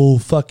global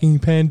fucking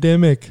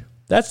pandemic.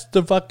 That's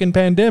the fucking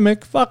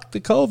pandemic. Fuck the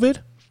COVID.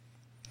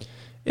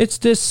 It's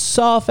this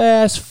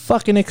soft-ass,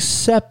 fucking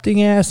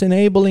accepting-ass,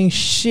 enabling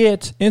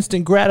shit,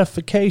 instant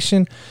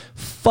gratification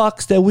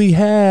fucks that we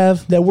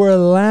have, that we're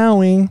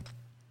allowing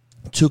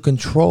to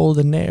control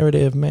the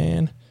narrative,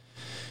 man.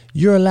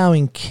 You're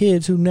allowing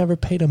kids who never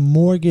paid a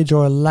mortgage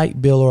or a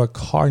light bill or a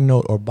car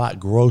note or bought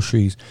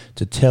groceries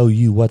to tell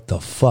you what the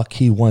fuck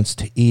he wants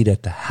to eat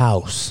at the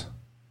house.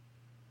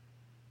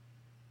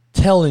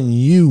 Telling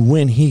you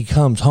when he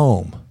comes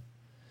home.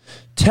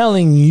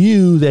 Telling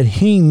you that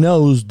he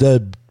knows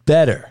the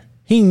better.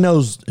 He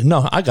knows.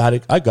 No, I got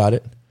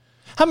it.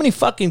 How many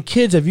fucking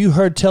kids have you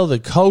heard tell the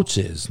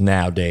coaches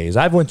nowadays?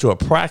 I went to a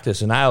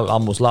practice and I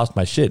almost lost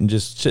my shit and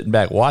just sitting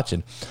back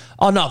watching.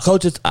 Oh, no,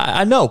 coach,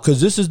 I know, because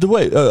this is the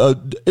way.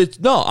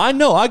 I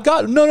know. I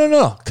got it.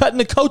 No. Cutting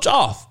the coach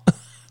off.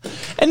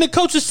 And the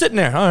coach is sitting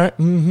there. All right.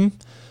 Mm-hmm.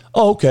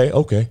 Oh,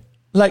 okay.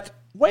 Like,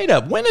 wait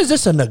up. When is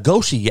this a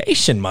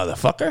negotiation,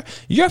 motherfucker?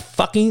 You're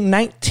fucking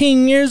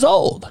 19 years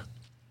old.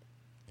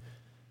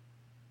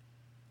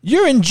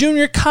 You're in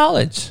junior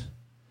college.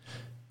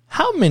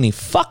 How many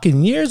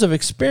fucking years of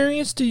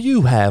experience do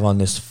you have on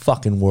this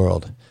fucking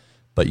world?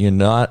 But you're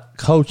not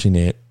coaching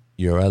it.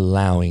 You're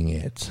allowing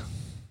it.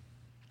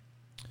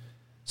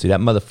 See, that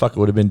motherfucker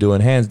would have been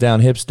doing hands down,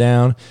 hips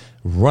down,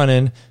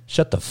 running,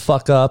 shut the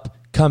fuck up,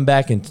 come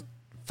back and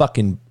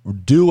fucking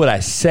do what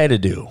I say to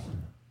do.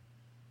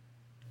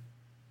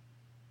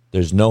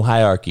 There's no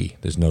hierarchy.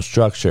 There's no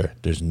structure.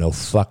 There's no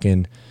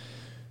fucking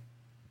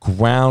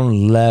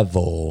ground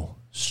level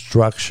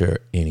structure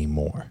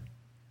anymore.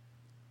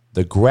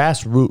 The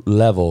grassroots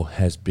level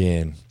has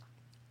been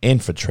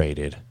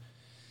infiltrated.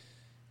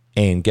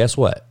 And guess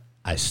what?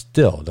 I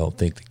still don't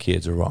think the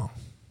kids are wrong.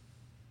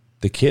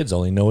 The kids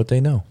only know what they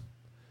know.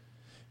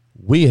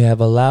 We have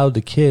allowed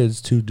the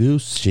kids to do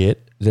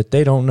shit that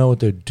they don't know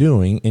what they're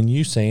doing, and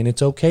you saying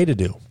it's okay to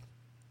do.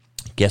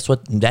 Guess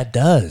what that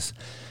does?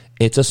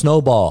 It's a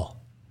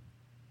snowball.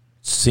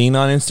 Seen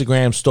on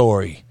Instagram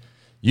story.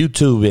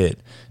 YouTube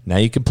it. Now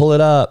you can pull it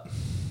up.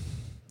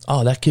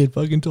 Oh, that kid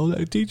fucking told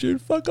that teacher,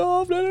 fuck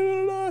off.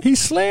 He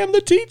slammed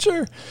the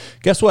teacher.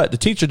 Guess what? The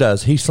teacher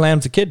does. He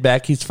slams the kid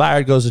back. He's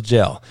fired, goes to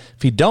jail.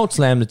 If he don't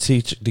slam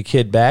the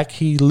kid back,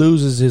 he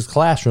loses his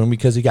classroom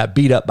because he got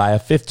beat up by a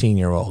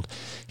 15-year-old.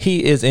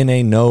 He is in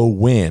a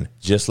no-win,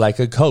 just like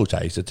a coach.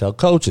 I used to tell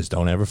coaches,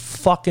 don't ever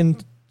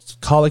fucking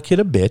call a kid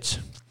a bitch.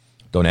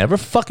 Don't ever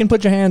fucking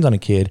put your hands on a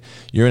kid.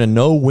 You're in a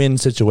no-win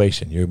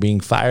situation. You're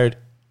being fired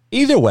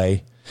either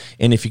way.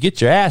 And if you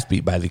get your ass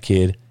beat by the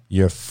kid,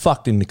 you're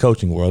fucked in the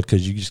coaching world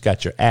because you just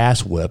got your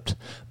ass whipped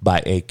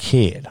by a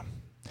kid.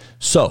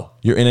 So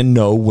you're in a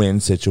no-win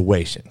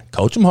situation.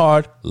 Coach them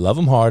hard, love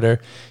them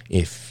harder.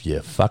 If you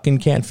fucking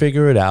can't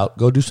figure it out,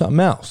 go do something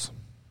else.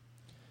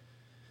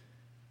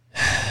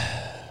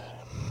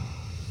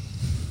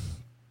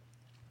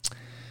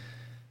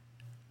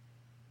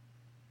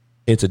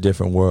 It's a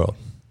different world.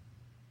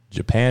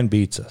 Japan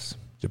beats us.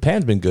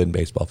 Japan's been good in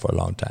baseball for a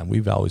long time.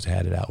 We've always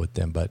had it out with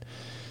them. But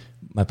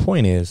my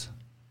point is,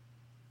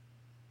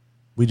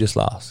 we just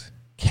lost.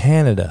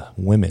 Canada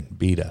women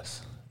beat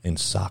us in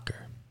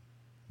soccer.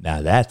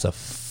 Now that's a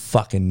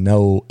fucking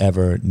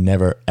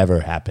never, ever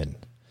happen.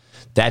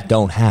 That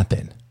don't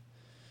happen.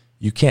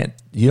 You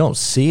don't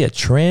see a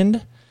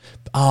trend.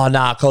 Oh,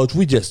 nah, coach,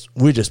 we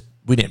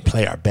didn't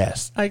play our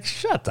best. Like,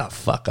 shut the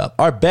fuck up.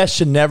 Our best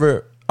should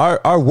never,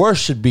 our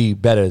worst should be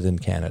better than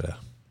Canada.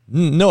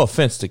 No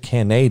offense to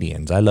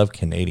Canadians. I love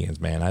Canadians,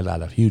 man. I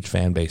got a huge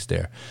fan base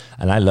there.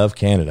 And I love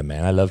Canada,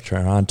 man. I love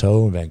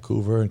Toronto and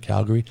Vancouver and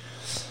Calgary.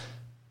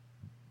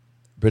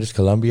 British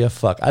Columbia,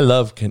 fuck. I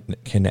love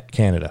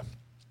Canada.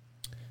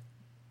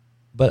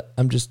 But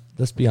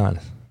let's be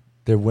honest.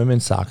 Their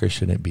women's soccer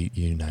shouldn't beat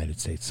United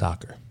States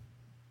soccer.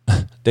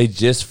 They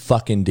just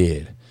fucking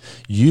did.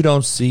 You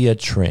don't see a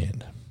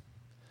trend.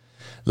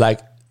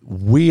 Like,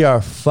 we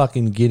are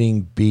fucking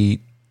getting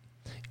beat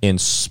in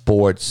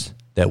sports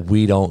that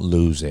we don't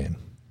lose in.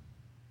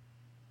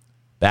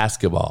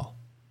 Basketball.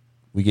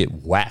 We get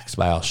waxed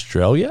by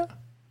Australia.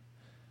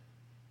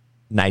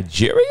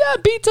 Nigeria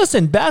beats us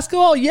in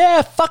basketball.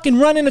 Yeah, fucking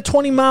running a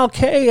 20-mile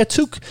K.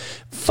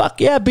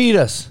 Fuck yeah, beat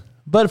us.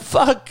 But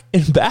fuck,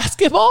 in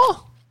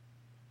basketball?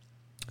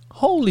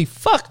 Holy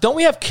fuck. Don't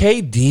we have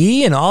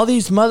KD and all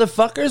these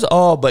motherfuckers?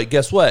 Oh, but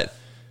guess what?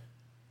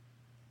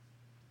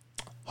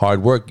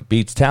 Hard work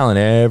beats talent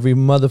every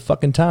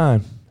motherfucking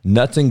time.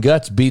 Nuts and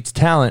guts beats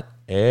talent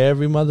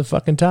every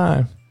motherfucking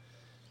time.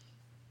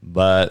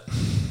 But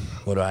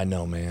what do I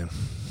know, man?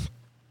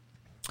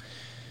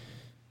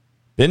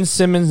 Ben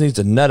Simmons needs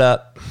to nut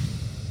up.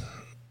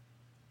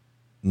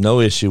 No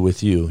issue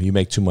with you. You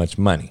make too much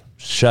money.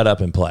 Shut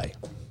up and play.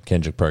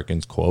 Kendrick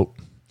Perkins quote.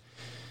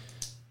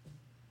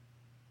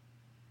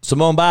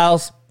 Simone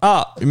Biles,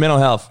 your mental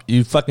health.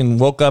 You fucking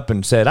woke up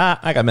and said,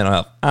 I got mental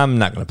health. I'm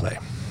not going to play.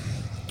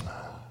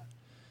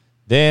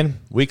 Then,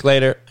 a week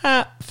later,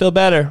 feel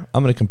better.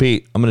 I'm going to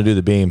compete. I'm going to do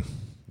the beam.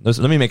 Let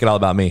me make it all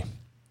about me.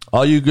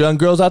 All you young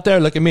girls out there,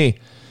 look at me.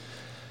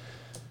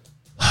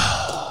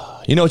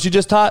 You know what you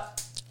just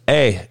taught?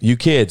 Hey, you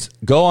kids,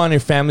 go on your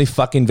family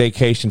fucking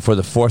vacation for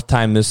the 4th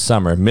time this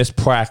summer. Miss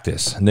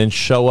practice. And then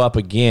show up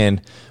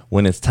again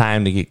when it's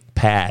time to get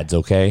pads,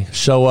 okay?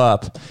 Show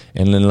up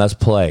and then let's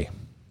play.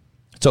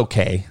 It's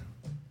okay.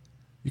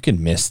 You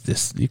can miss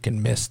this. You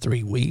can miss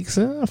 3 weeks.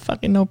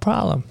 Fucking no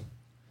problem.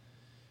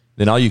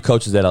 Then all you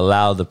coaches that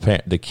allow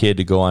the kid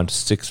to go on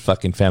 6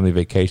 fucking family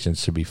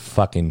vacations should be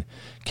fucking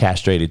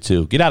castrated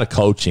too. Get out of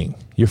coaching.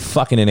 You're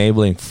fucking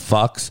enabling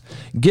fucks.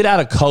 Get out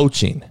of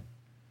coaching.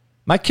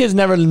 My kids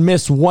never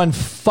missed one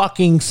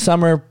fucking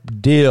summer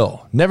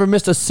deal. Never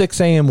missed a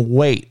 6 a.m.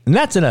 wait. And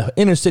that's in an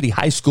inner city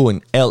high school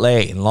in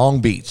L.A., in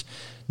Long Beach.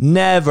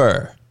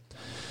 Never.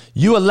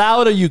 You allow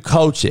it or you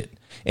coach it.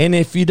 And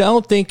if you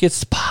don't think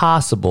it's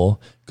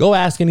possible, go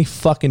ask any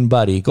fucking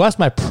buddy. Go ask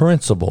my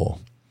principal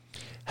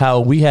how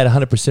we had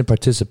 100%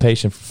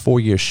 participation for 4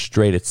 years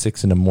straight at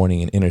 6 in the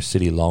morning in inner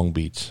city Long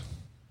Beach.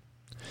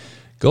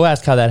 Go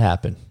ask how that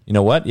happened. You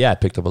know what? Yeah, I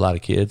picked up a lot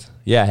of kids.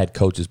 Yeah, I had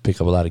coaches pick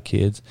up a lot of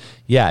kids.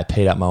 Yeah, I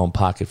paid out my own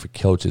pocket for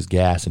coaches,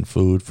 gas, and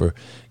food for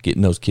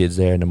getting those kids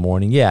there in the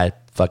morning. Yeah, I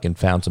fucking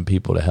found some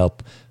people to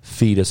help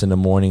feed us in the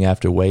morning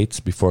after weights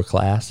before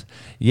class.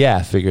 Yeah,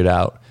 I figured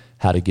out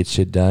how to get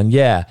shit done.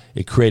 Yeah,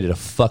 it created a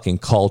fucking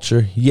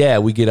culture. Yeah,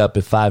 we get up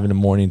at 5 in the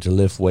morning to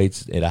lift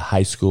weights at a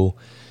high school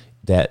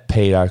that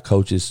paid our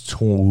coaches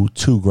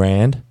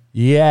 $2,000.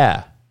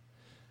 Yeah.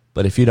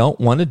 But if you don't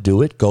want to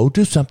do it, go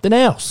do something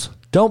else.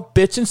 Don't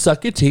bitch and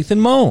suck your teeth and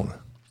moan.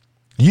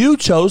 You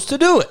chose to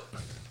do it.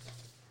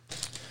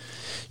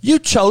 You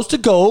chose to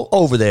go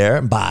over there,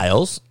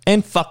 Biles,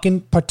 and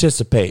fucking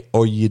participate,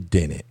 or you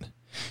didn't.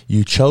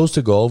 You chose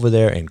to go over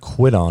there and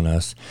quit on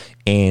us,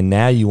 and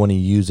now you want to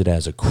use it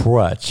as a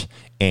crutch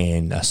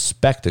and a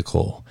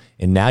spectacle.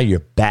 And now you're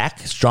back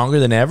stronger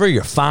than ever.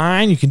 You're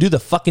fine. You can do the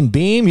fucking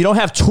beam. You don't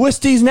have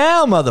twisties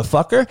now,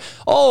 motherfucker.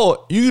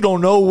 Oh, you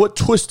don't know what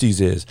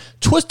twisties is.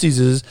 Twisties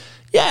is...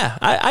 Yeah,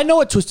 I know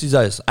what twisties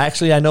is.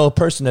 Actually, I know a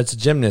person that's a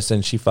gymnast,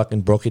 and she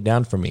fucking broke it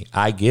down for me.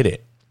 I get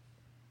it.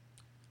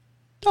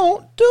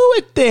 Don't do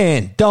it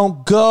then.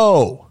 Don't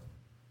go.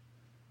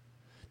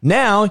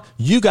 Now,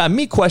 you got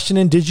me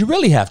questioning, did you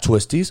really have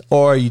twisties,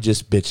 or are you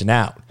just bitching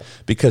out?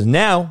 Because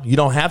now you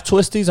don't have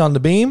twisties on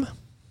the beam?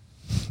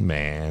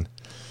 Man,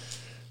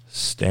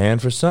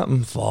 stand for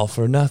something, fall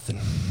for nothing.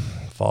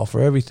 Fall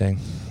for everything.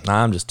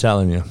 I'm just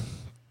telling you.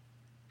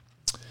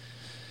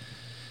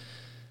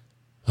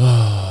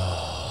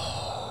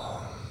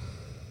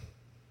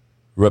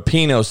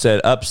 Rapino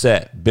said,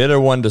 upset, bitter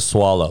one to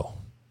swallow.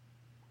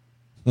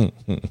 I'm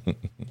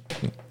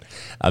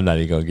not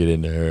even going to get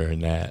into her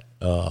and that.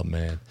 Oh,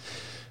 man.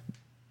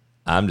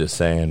 I'm just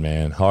saying,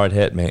 man, hard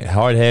head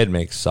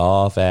makes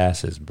soft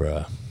asses,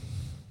 bruh.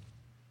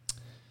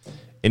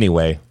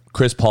 Anyway,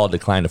 Chris Paul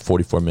declined a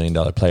 $44 million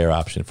player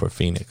option for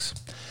Phoenix.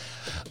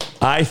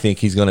 I think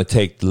he's going to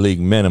take the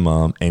league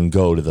minimum and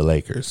go to the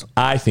Lakers.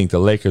 I think the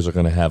Lakers are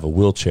going to have a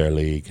wheelchair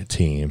league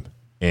team,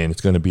 and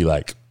it's going to be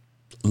like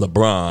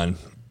LeBron,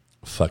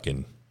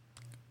 fucking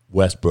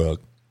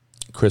Westbrook,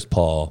 Chris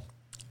Paul,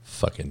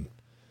 fucking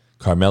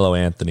Carmelo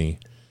Anthony,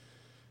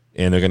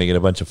 and they're going to get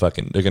a bunch of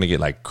fucking, they're going to get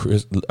like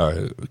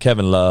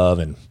Kevin Love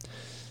and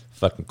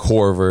fucking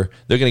Korver.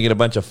 They're going to get a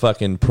bunch of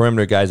fucking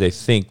perimeter guys they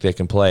think they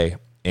can play,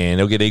 and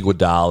they'll get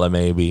Iguodala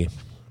maybe.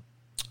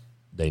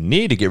 They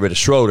need to get rid of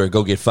Schroeder,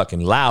 go get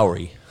fucking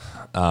Lowry,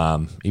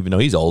 even though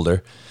he's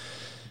older.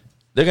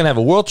 They're going to have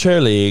a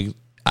wheelchair league.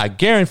 I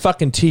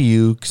guarantee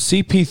you,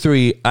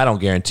 CP3, I don't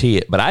guarantee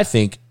it, but I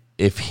think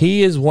if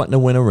he is wanting to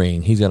win a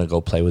ring, he's going to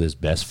go play with his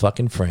best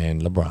fucking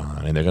friend,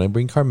 LeBron, and they're going to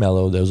bring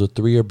Carmelo. Those are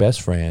three are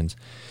best friends.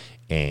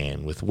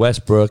 And with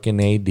Westbrook and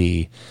AD,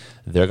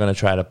 they're going to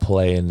try to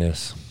play in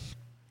this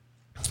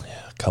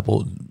a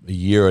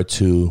year or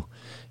two,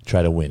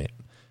 try to win it.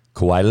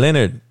 Kawhi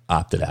Leonard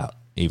opted out,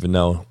 even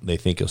though they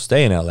think he'll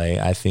stay in L.A.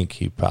 I think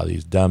he probably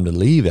is dumb to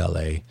leave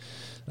L.A.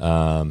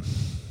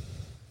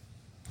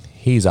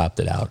 He's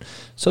opted out.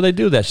 So they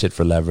do that shit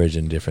for leverage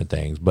and different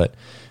things. But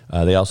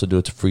they also do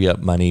it to free up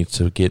money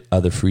to get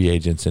other free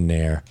agents in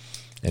there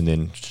and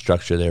then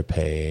structure their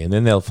pay. And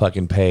then they'll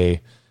fucking pay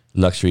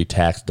luxury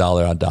tax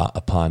dollar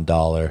upon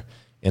dollar.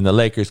 And the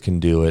Lakers can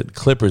do it.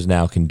 Clippers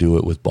now can do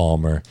it with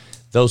Ballmer.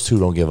 Those two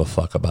don't give a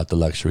fuck about the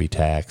luxury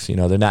tax. You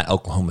know, they're not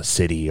Oklahoma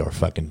City or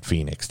fucking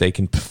Phoenix. They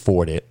can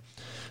afford it.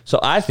 So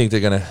I think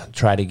they're going to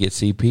try to get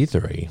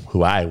CP3,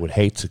 who I would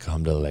hate to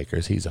come to the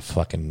Lakers. He's a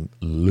fucking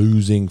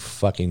losing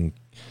fucking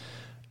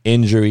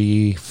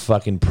injury,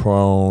 fucking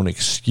prone,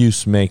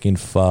 excuse-making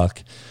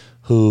fuck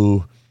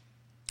who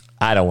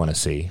I don't want to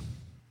see.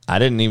 I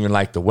didn't even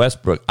like the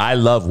Westbrook. I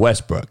love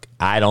Westbrook.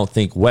 I don't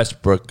think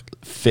Westbrook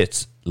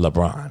fits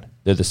LeBron.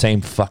 They're the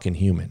same fucking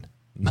human.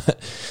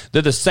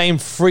 They're the same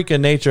freak of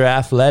nature,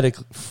 athletic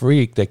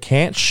freak that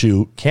can't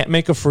shoot, can't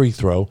make a free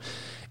throw,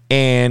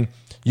 and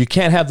you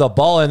can't have the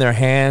ball in their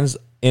hands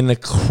in the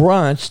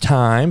crunch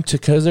time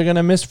because they're going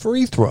to miss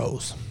free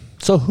throws.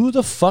 So who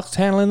the fuck's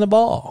handling the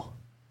ball?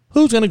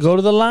 Who's going to go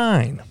to the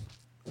line?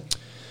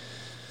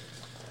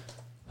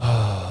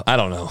 I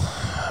don't know.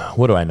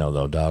 What do I know,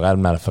 though, dog?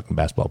 I'm not a fucking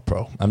basketball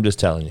pro. I'm just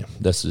telling you.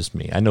 That's just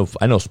me. I know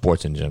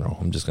sports in general.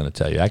 I'm just going to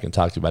tell you. I can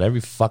talk to you about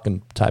every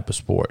fucking type of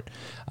sport.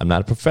 I'm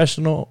not a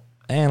professional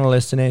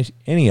analyst in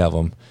any of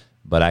them,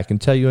 but I can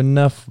tell you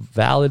enough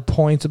valid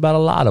points about a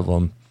lot of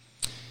them.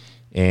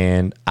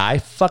 And I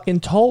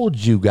fucking told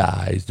you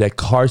guys that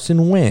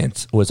Carson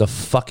Wentz was a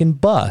fucking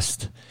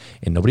bust,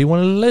 and nobody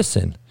wanted to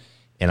listen.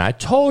 And I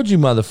told you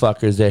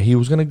motherfuckers that he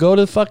was going to go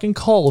to the fucking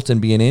Colts and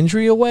be an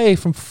injury away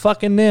from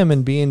fucking them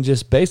and being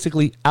just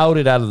basically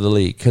outed out of the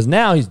league. Because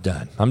now he's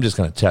done. I'm just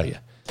going to tell you.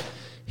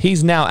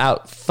 He's now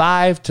out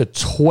 5 to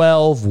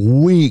 12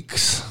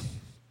 weeks.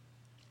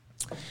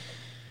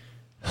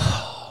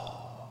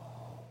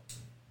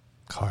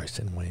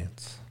 Carson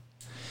Wentz.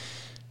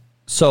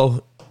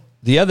 So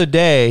the other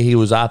day, he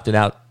was opting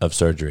out of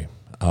surgery.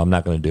 I'm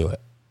not going to do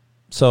it.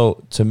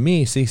 So to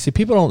me, see,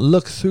 people don't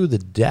look through the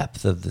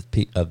depth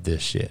of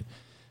this shit.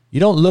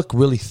 You don't look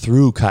really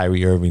through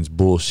Kyrie Irving's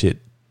bullshit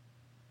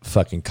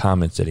fucking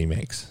comments that he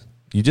makes.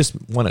 You just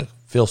want to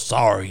feel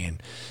sorry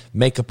and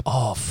make up,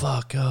 oh,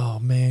 fuck, oh,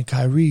 man,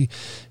 Kyrie,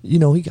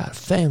 he got a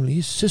family.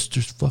 His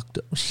sister's fucked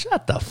up.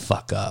 Shut the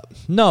fuck up.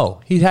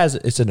 No,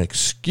 it's an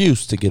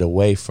excuse to get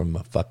away from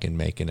fucking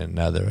making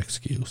another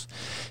excuse.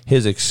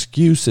 His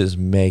excuses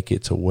make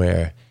it to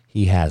where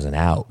he has an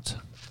out.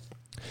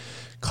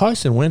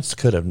 Carson Wentz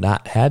could have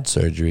not had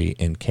surgery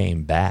and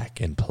came back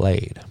and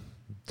played.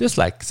 Just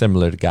like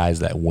similar to guys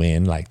that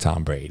win, like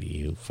Tom Brady,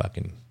 who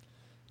fucking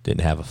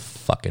didn't have a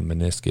fucking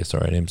meniscus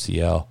or an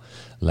MCL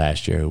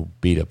last year, who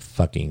beat a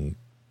fucking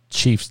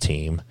Chiefs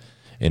team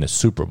in a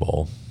Super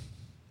Bowl.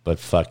 But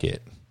fuck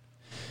it.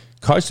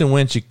 Carson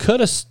Wentz, you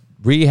could have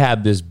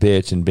rehabbed this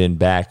bitch and been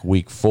back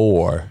week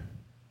 4.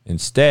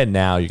 Instead,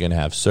 now you're going to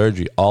have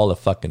surgery all of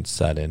fucking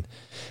sudden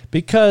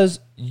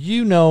because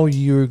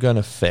you're going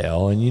to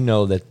fail and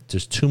that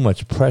there's too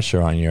much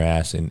pressure on your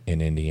ass in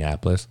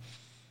Indianapolis.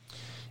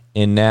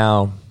 And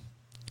now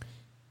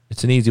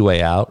it's an easy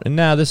way out. And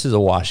now this is a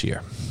wash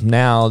year.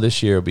 Now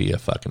this year will be a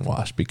fucking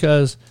wash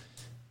because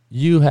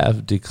you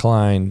have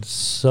declined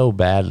so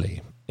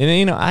badly.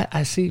 And,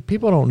 I see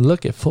people don't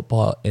look at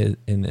football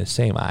in the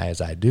same eye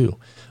as I do.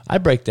 I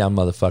break down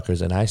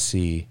motherfuckers and I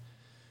see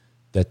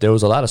that there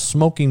was a lot of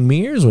smoking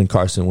mirrors when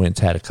Carson Wentz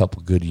had a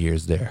couple good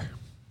years there.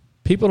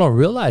 People don't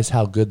realize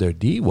how good their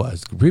D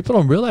was. People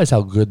don't realize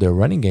how good their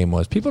running game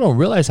was. People don't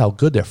realize how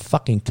good their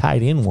fucking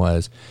tight end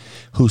was,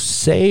 who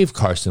saved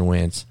Carson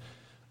Wentz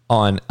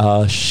on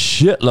a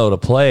shitload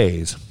of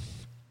plays.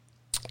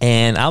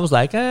 And I was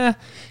like,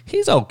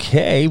 he's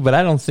okay, but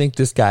I don't think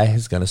this guy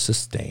is going to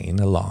sustain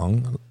a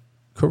long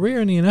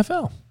career in the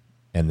NFL.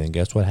 And then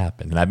guess what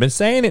happened? And I've been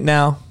saying it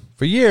now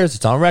for years.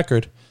 It's on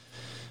record.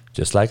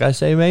 Just like I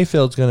say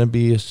Mayfield's going to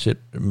be a shit.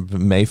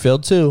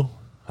 Mayfield too.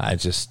 I'm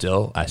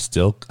still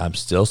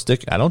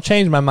sticking. I don't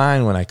change my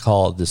mind when I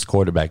call this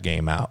quarterback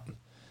game out.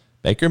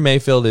 Baker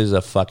Mayfield is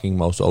a fucking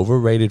most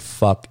overrated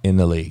fuck in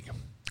the league.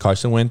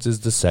 Carson Wentz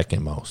is the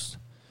second most.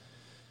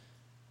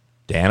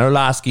 Dan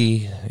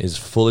Orlovsky is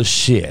full of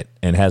shit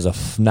and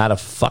has not a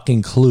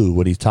fucking clue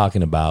what he's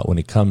talking about when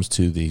it comes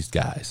to these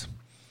guys.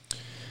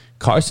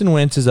 Carson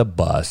Wentz is a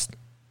bust.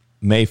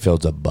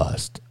 Mayfield's a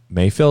bust.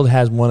 Mayfield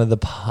has one of the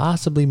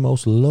possibly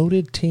most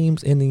loaded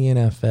teams in the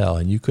NFL,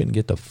 and you couldn't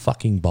get the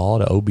fucking ball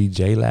to OBJ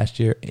last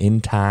year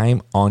in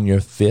time on your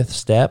 5th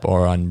step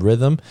or on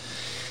rhythm.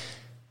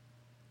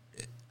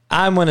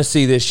 I'm going to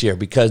see this year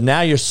because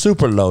now you're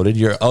super loaded.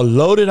 You're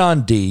loaded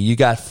on D. You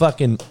got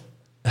fucking...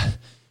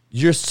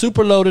 You're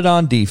super loaded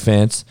on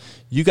defense.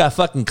 You got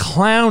fucking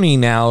Clowney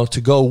now to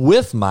go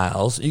with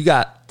Miles. You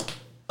got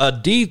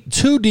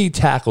two D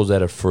tackles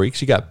that are freaks.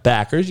 You got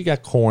backers. You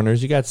got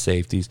corners. You got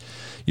safeties.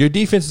 Your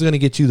defense is going to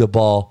get you the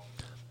ball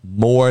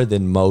more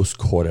than most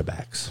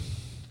quarterbacks.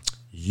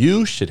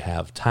 You should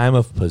have time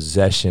of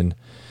possession.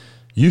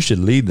 You should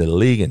lead the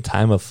league in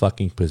time of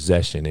fucking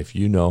possession if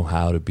you know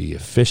how to be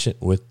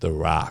efficient with the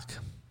rock.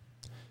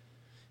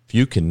 If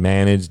you can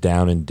manage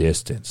down and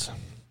distance.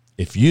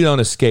 If you don't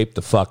escape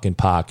the fucking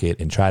pocket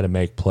and try to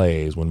make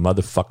plays when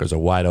motherfuckers are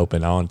wide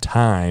open on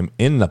time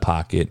in the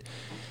pocket,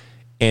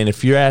 and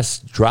if your ass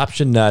drops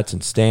your nuts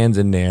and stands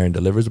in there and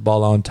delivers the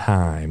ball on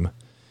time,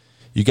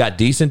 you got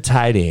decent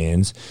tight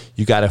ends,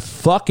 you got a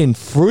fucking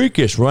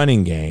freakish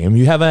running game,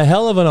 you have a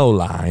hell of an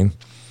O-line,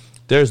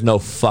 there's no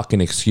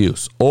fucking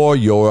excuse. Or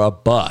you're a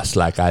bust,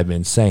 like I've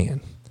been saying.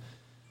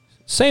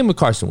 Same with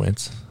Carson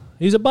Wentz.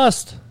 He's a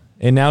bust,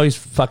 and now he's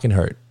fucking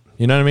hurt.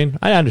 You know what I mean?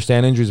 I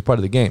understand injuries are part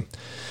of the game.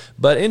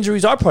 But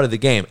injuries are part of the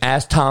game.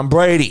 Ask Tom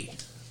Brady.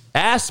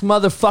 Ask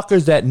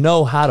motherfuckers that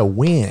know how to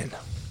win.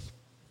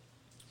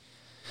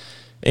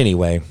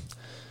 Anyway,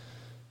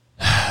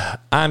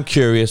 I'm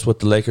curious what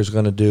the Lakers are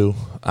going to do.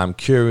 I'm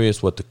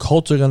curious what the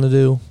Colts are going to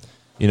do.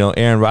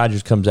 Aaron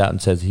Rodgers comes out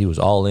and says he was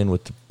all in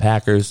with the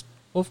Packers.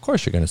 Well, of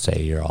course you're going to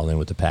say you're all in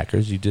with the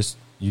Packers. You're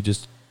going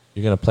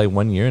to play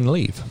 1 year and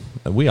leave.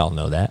 We all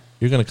know that.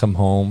 You're going to come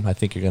home. I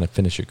think you're going to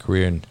finish your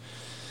career in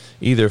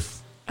either...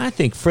 I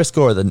think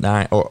Frisco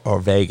or or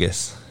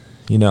Vegas,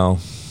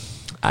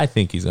 I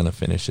think he's going to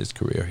finish his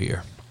career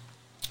here.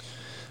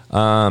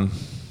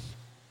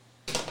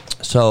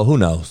 So who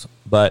knows?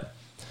 But,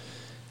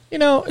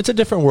 it's a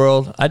different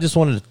world. I just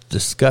wanted to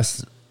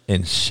discuss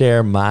and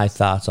share my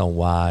thoughts on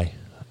why,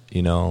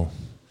 Rapinoe,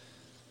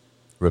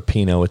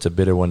 it's a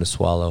bitter one to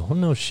swallow. Well,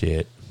 no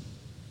shit.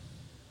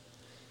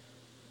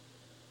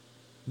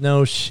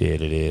 No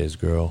shit it is,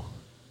 girl.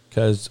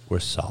 Because we're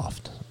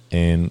soft.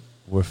 And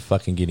we're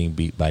fucking getting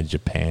beat by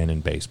Japan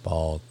in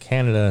baseball,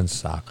 Canada in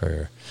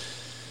soccer,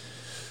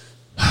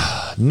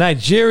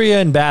 Nigeria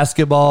in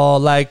basketball.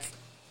 Like,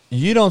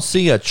 you don't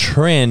see a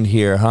trend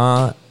here,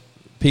 huh,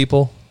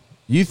 people?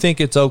 You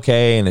think it's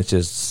okay and it's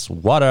just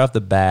water off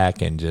the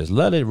back and just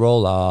let it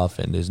roll off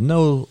and there's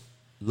no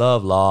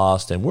love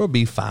lost and we'll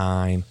be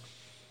fine.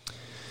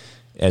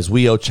 As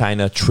we owe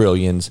China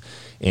trillions,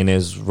 and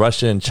as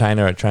Russia and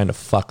China are trying to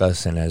fuck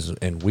us,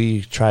 and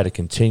we try to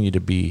continue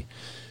to be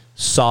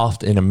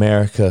soft in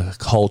America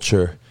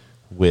culture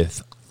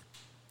with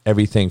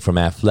everything from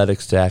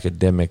athletics to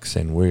academics,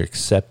 and we're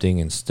accepting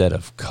instead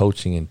of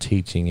coaching and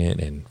teaching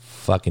it and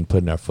fucking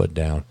putting our foot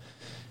down,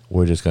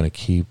 we're just going to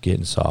keep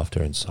getting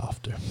softer and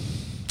softer.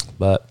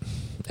 But,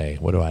 hey,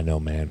 what do I know,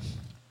 man?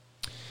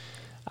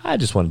 I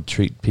just want to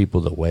treat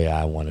people the way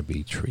I want to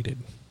be treated.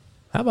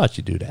 How about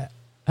you do that?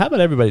 How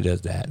about everybody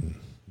does that and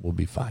we'll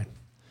be fine?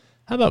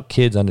 How about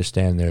kids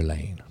understand their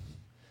lane?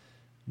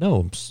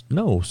 No,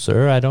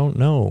 sir, I don't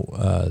know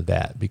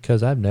that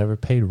because I've never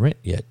paid rent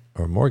yet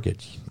or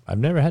mortgage. I've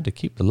never had to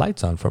keep the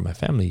lights on for my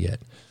family yet.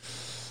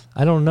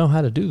 I don't know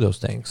how to do those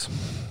things.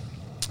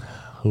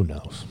 Who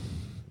knows?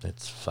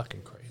 It's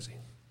fucking crazy.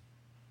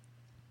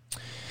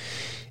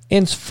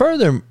 And it's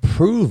further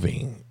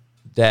proving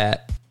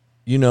that,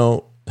 you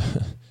know,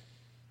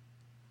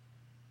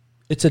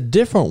 it's a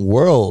different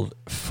world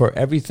for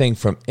everything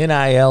from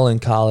NIL in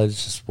college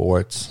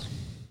sports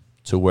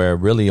to where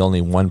really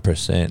only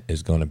 1%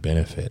 is going to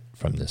benefit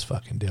from this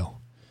fucking deal,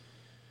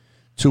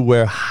 to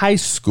where high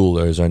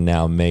schoolers are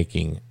now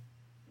making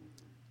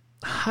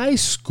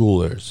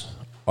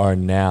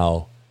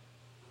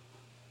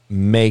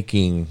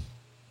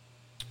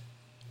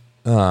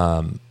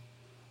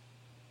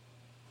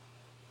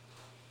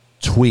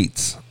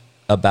tweets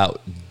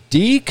about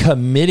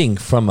decommitting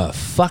from a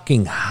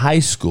fucking high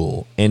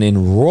school and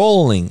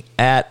enrolling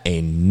at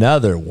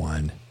another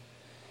one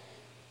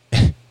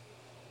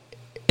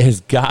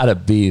has got to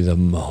be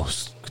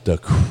the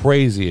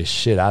craziest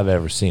shit I've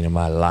ever seen in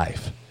my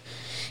life.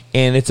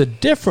 And it's a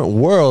different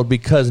world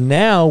because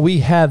now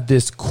we have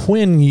this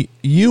Quinn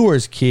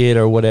Ewers kid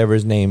or whatever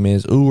his name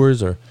is,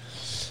 Ewers, or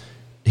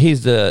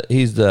he's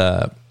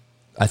the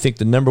I think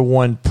the number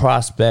one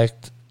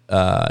prospect,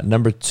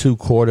 number two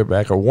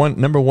quarterback, or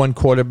number one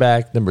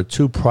quarterback, number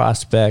two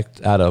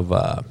prospect out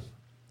of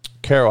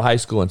Carroll High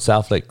School in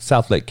South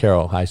Lake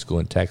Carroll High School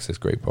in Texas.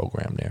 Great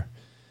program there.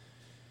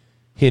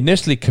 He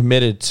initially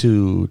committed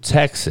to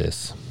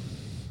Texas,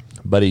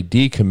 but he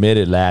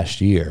decommitted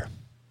last year.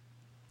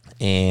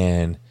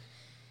 And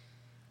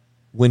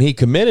when he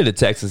committed to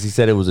Texas, he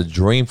said it was a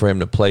dream for him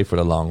to play for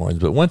the Longhorns.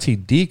 But once he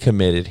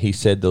decommitted, he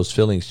said those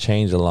feelings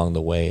changed along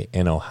the way,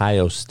 and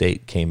Ohio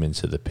State came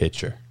into the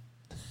picture.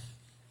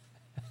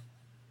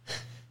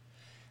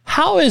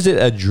 How is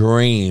it a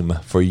dream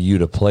for you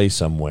to play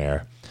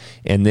somewhere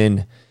and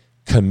then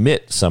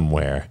commit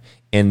somewhere?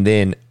 And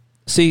then,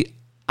 see,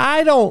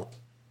 I don't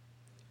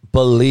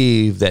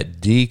believe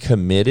that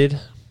decommitted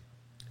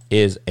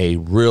is a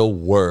real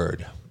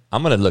word.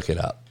 I'm going to look it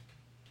up.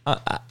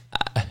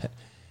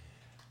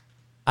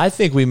 I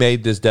think we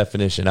made this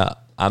definition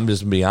up. I'm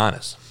just going to be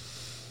honest.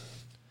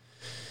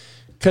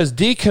 Because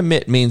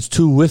decommit means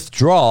to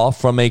withdraw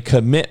from a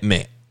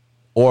commitment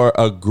or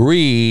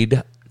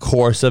agreed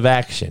course of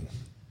action.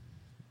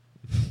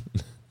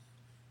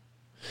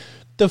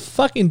 The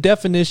fucking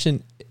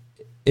definition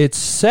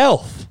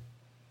itself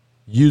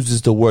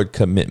uses the word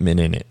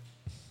commitment in it.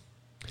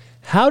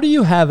 How do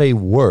you have a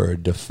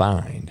word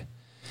defined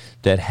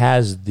that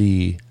has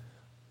the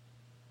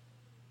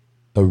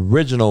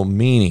original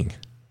meaning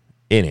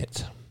in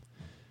it?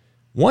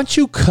 Once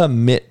you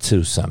commit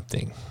to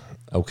something,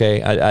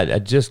 okay, I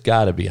just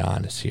got to be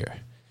honest here.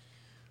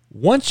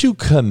 Once you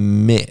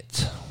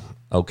commit,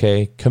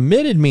 okay,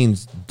 committed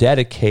means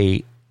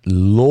dedicate,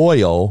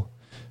 loyal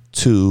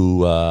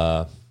to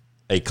a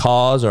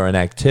cause or an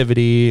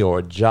activity or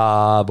a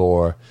job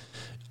or...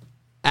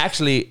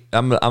 Actually,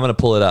 I'm going to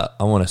pull it up.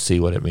 I want to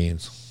see what it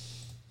means.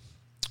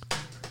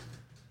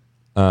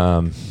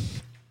 So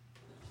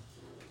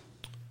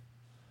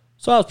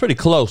I was pretty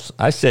close.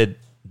 I said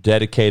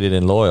dedicated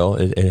and loyal.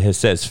 It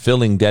says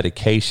feeling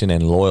dedication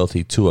and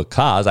loyalty to a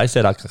cause. I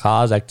said a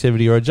cause,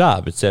 activity, or a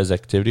job. It says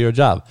activity or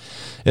job.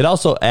 It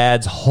also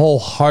adds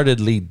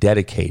wholeheartedly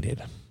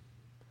dedicated.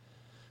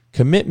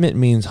 Commitment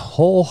means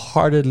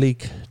wholeheartedly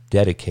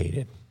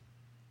dedicated.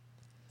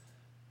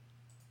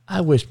 I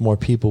wish more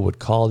people would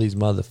call these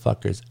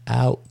motherfuckers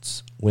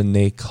out when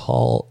they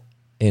call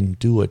and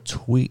do a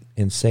tweet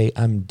and say,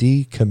 I'm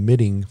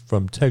decommitting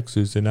from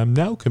Texas and I'm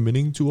now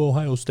committing to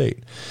Ohio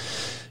State.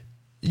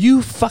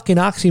 You fucking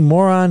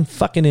oxymoron,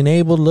 fucking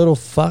enabled little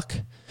fuck.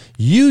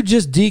 You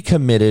just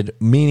decommitted,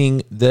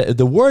 meaning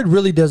the word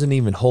really doesn't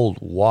even hold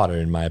water,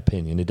 in my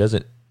opinion.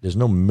 There's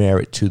no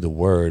merit to the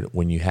word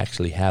when you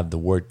actually have the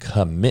word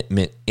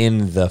commitment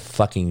in the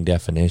fucking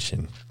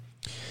definition.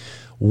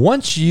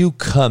 Once you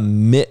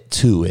commit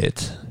to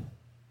it,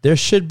 there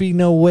should be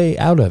no way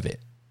out of it.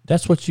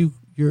 That's what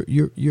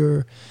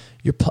you're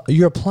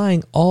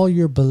applying all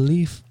your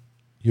belief.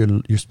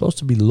 You're supposed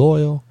to be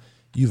loyal.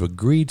 You've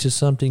agreed to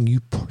something. You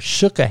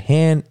shook a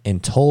hand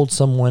and told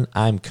someone,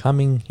 I'm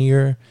coming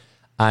here.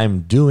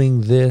 I'm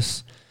doing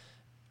this.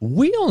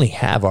 We only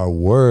have our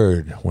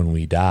word when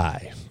we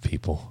die,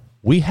 people.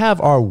 We have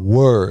our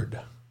word.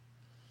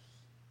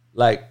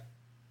 Like,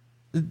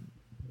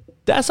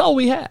 that's all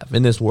we have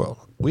in this world.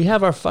 We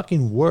have our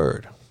fucking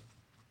word.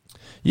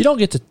 You don't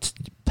get to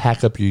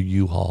pack up your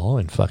U-Haul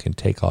and fucking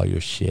take all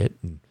your shit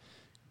and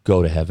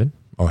go to heaven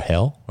or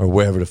hell or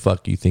wherever the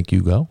fuck you think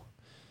you go.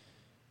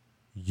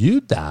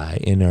 You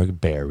die and are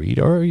buried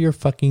or you're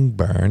fucking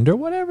burned or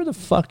whatever the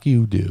fuck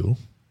you do.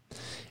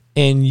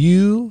 And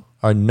you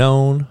are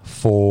known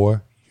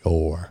for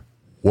your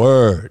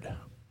word.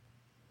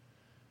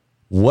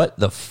 What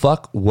the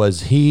fuck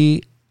was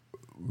he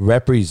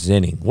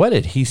representing? What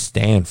did he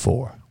stand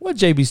for? What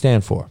did JB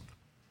stand for?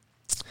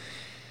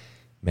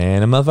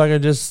 Man, a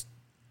motherfucker just,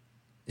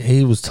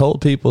 he was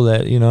told people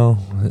that, you know,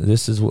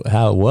 this is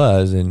how it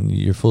was and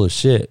you're full of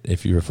shit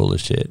if you were full of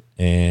shit.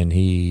 And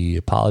he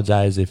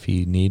apologized if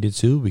he needed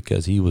to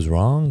because he was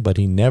wrong, but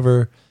he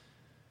never,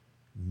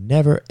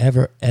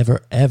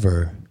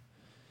 ever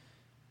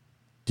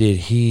did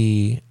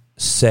he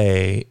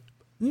say,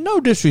 no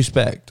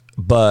disrespect,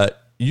 but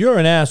you're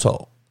an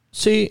asshole.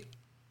 See,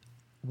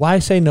 why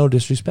say no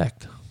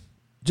disrespect?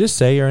 Just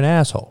say you're an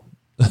asshole.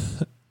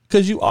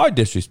 Because you are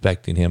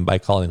disrespecting him by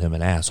calling him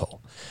an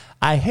asshole.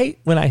 I hate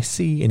when I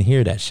see and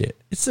hear that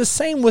shit. It's the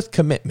same with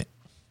commitment.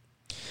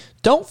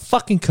 Don't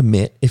fucking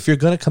commit if you're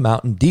going to come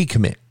out and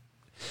decommit.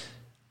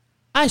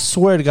 I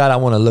swear to God, I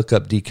want to look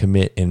up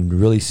decommit and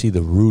really see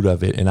the root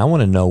of it. And I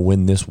want to know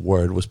when this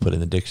word was put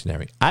in the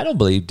dictionary. I don't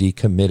believe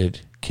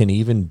decommitted can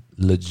even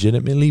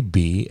legitimately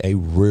be a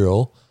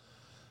real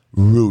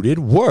rooted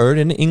word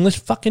in the English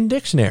fucking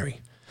dictionary.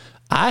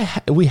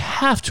 We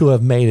have to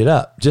have made it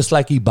up, just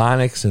like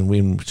Ebonics and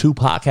when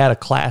Tupac had a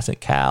class at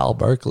Cal,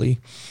 Berkeley.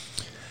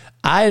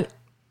 In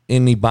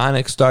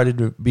Ebonics started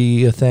to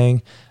be a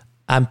thing.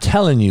 I'm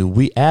telling you,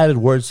 we added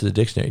words to the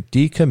dictionary.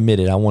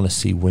 Decommitted, I want to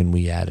see when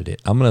we added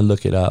it. I'm going to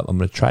look it up. I'm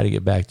going to try to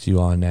get back to you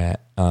on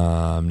that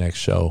next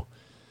show.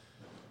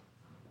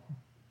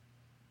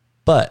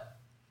 But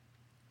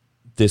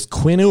this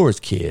Quinn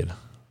Ewers kid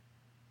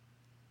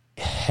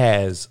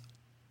has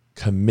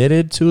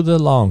committed to the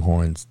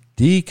Longhorns,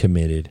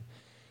 decommitted,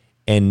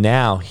 and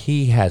now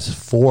he has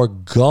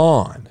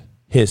foregone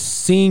his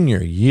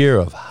senior year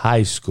of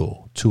high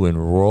school to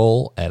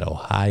enroll at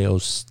Ohio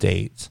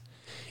State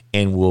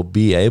and will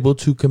be able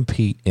to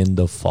compete in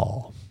the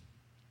fall.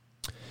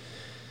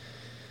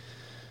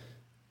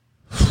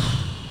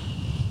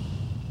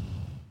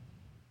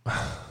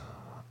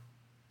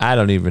 I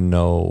don't even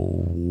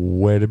know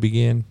where to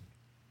begin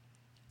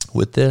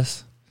with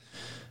this.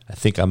 I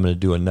think I'm going to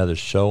do another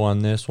show on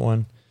this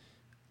one.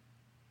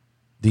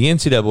 The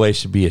NCAA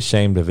should be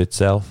ashamed of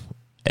itself,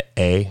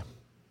 A,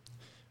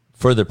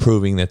 further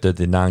proving that they're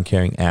the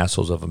non-caring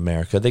assholes of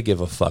America. They give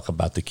a fuck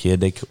about the kid.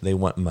 They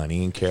want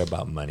money and care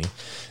about money.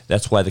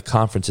 That's why the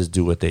conferences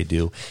do what they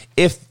do.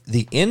 If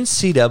the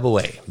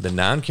NCAA, the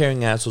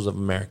non-caring assholes of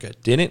America,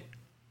 didn't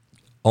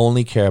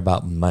only care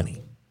about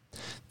money,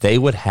 they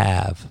would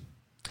have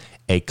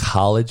a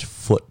college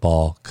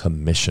football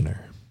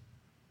commissioner.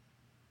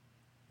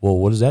 Well,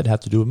 what does that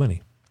have to do with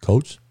money,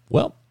 Coach?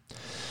 Well,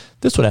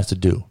 this is what it has to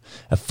do.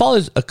 A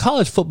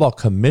college football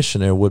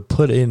commissioner would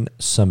put in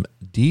some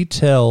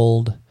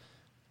detailed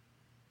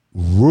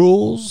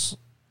rules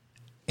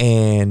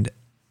and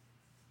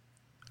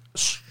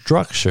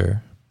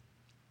structure,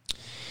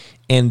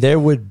 and there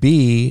would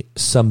be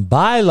some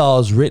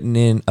bylaws written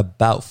in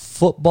about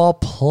football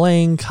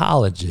playing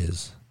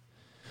colleges,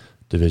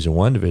 Division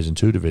I, Division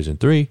II, Division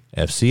III,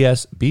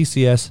 FCS,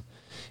 BCS,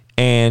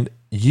 and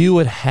you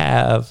would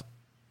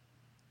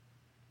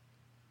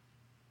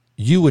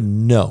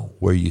know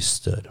where you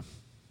stood.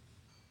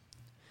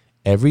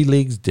 Every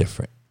league's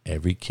different.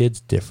 Every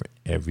kid's different.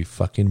 Every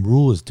fucking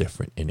rule is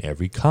different. And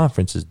every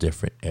conference is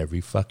different.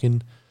 Every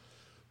fucking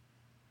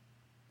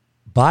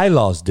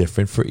bylaw's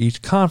different for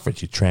each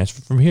conference. You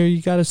transfer from here,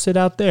 you got to sit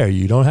out there.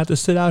 You don't have to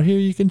sit out here,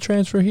 you can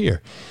transfer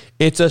here.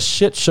 It's a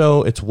shit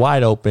show. It's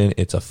wide open.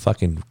 It's a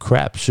fucking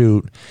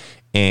crapshoot.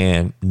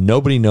 And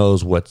nobody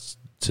knows what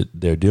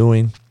they're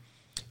doing.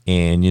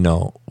 And, you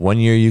know, 1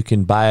 year you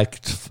can buy an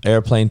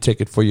airplane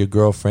ticket for your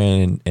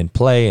girlfriend and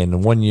play.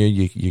 And 1 year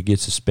you get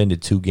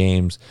suspended 2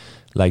 games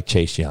like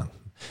Chase Young.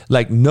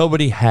 Like,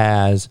 nobody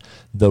has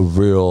the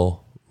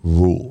real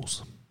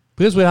rules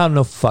because we don't have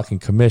no fucking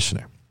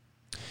commissioner.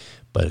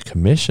 But a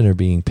commissioner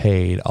being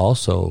paid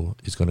also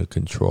is going to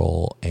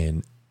control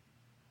and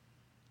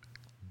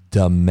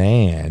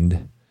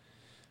demand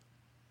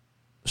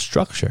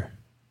structure.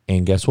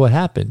 And guess what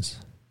happens?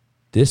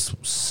 This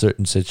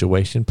certain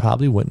situation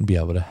probably wouldn't be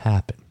able to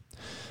happen.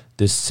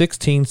 This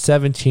 16,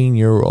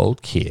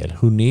 17-year-old kid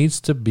who needs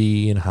to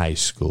be in high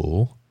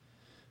school,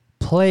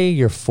 play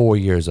your 4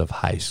 years of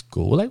high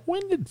school. Like,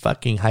 when did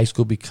fucking high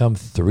school become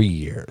 3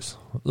 years?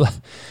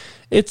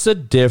 It's a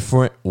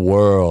different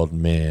world,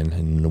 men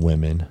and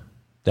women.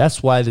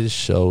 That's why this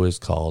show is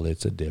called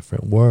It's a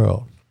Different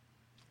World.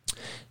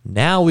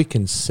 Now we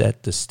can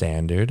set the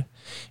standard.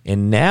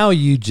 And now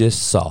you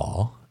just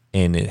saw,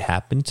 and it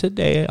happened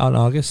today on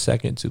August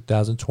 2nd,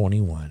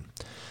 2021,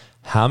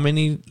 How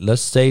many,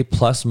 let's say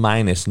plus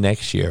minus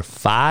next year,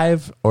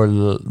 5 or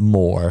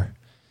more.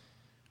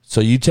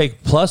 So you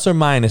take plus or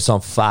minus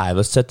on 5.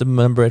 Let's set the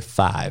number at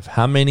 5.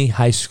 How many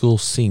high school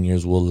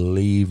seniors will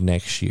leave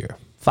next year?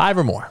 5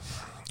 or more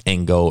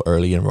and go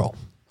early enroll.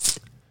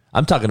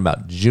 I'm talking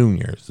about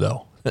juniors,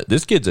 though.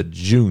 This kid's a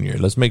junior.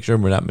 Let's make sure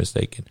we're not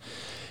mistaken.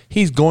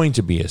 He's going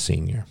to be a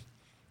senior.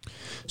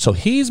 So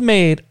he's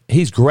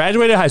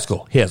graduated high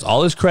school. He has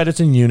all his credits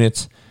and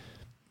units.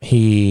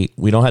 We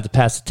don't have to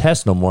pass the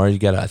test no more. You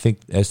got to, I think,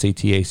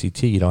 SAT,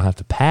 ACT, you don't have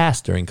to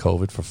pass during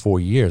COVID for 4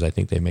 years. I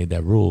think they made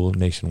that rule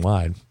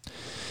nationwide.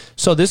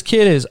 So this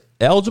kid is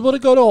eligible to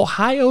go to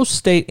Ohio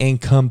State and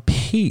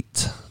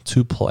compete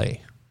to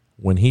play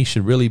when he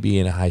should really be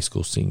in a high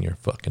school senior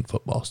fucking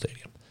football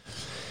stadium.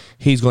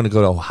 He's going to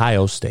go to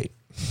Ohio State.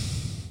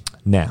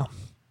 Now,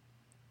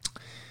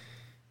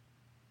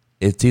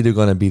 it's either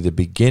going to be the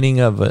beginning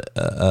of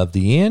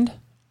the end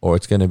or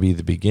it's going to be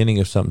the beginning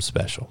of something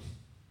special.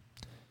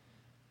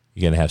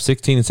 You're going to have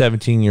 16 and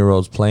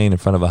 17-year-olds playing in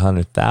front of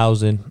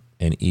 100,000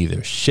 and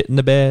either shit in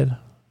the bed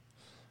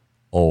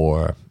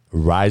or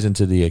rising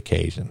to the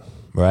occasion,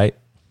 right?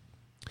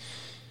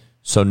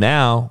 So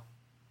now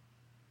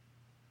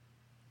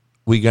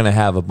we're going to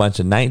have a bunch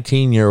of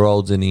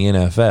 19-year-olds in the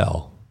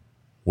NFL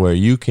where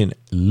you can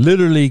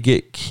literally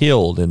get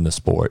killed in the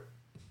sport.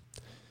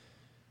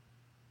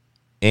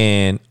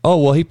 And,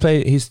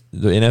 he's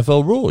the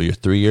NFL rule. You're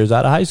 3 years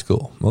out of high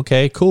school.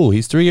 Okay, cool.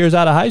 He's 3 years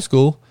out of high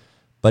school,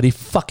 but he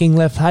fucking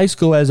left high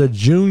school as a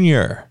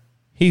junior.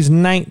 He's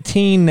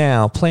 19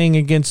 now, playing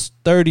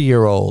against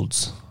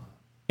 30-year-olds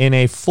in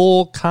a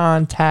full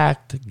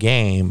contact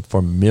game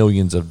for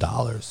millions of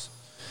dollars.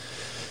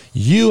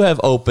 You have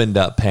opened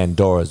up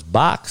Pandora's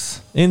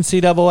box,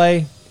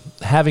 NCAA,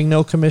 having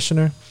no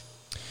commissioner.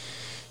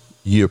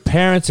 Your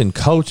parents and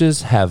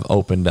coaches have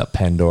opened up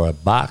Pandora's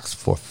box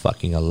for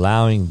fucking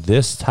allowing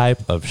this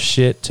type of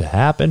shit to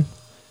happen.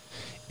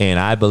 And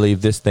I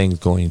believe this thing's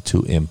going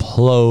to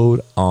implode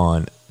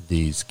on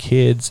these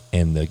kids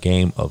and the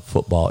game of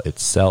football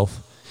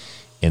itself.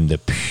 And the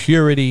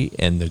purity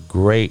and the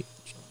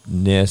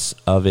greatness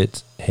of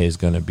it is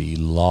going to be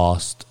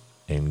lost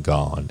and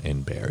gone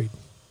and buried.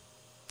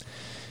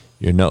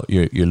 You're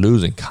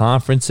losing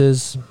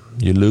conferences.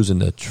 You're losing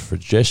the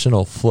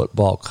traditional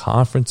football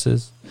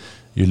conferences.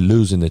 You're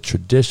losing the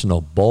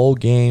traditional bowl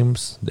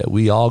games that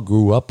we all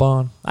grew up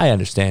on. I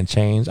understand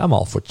change. I'm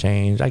all for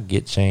change. I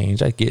get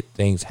change. I get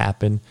things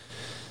happen.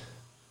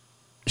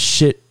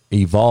 Shit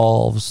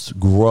evolves,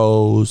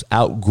 grows,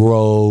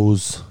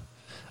 outgrows.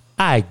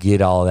 I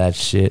get all that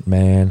shit,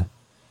 man.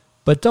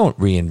 But don't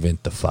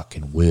reinvent the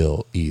fucking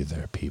wheel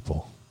either,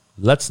 people.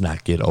 Let's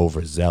not get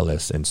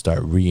overzealous and start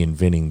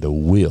reinventing the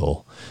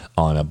wheel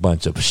on a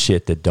bunch of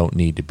shit that don't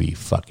need to be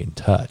fucking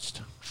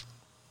touched.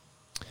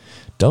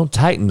 Don't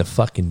tighten the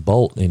fucking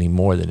bolt any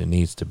more than it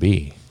needs to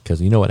be.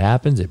 Because you know what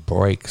happens? It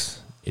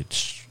breaks.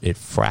 It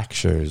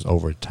fractures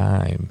over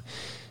time.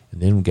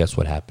 And then guess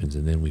what happens?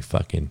 And then we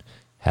fucking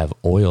have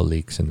oil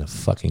leaks in the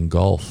fucking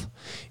Gulf.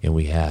 And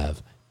we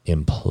have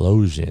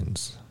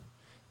implosions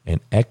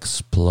and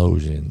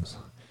explosions.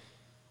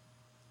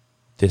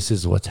 This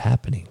is what's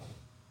happening.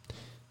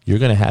 You're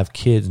going to have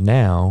kids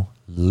now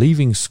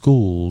leaving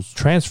schools,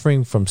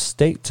 transferring from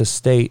state to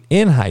state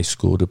in high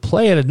school to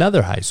play at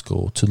another high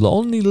school, to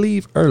only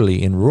leave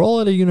early, enroll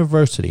at a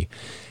university.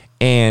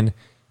 And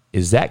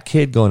is that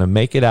kid going to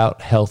make it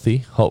out healthy?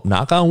 Hope,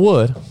 knock on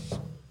wood.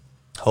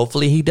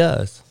 Hopefully he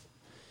does.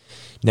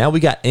 Now we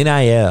got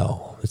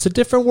NIL. It's a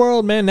different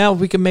world, man. Now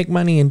we can make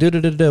money and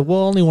do-do-do-do. Well,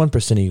 only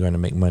 1% of you are going to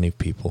make money,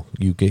 people.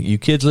 You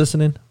kids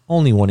listening,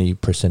 only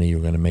 1% of you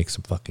are going to make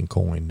some fucking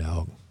coin,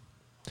 dog.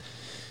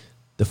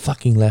 The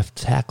fucking left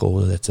tackle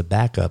that's a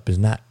backup is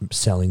not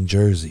selling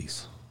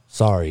jerseys.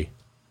 Sorry.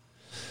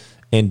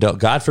 And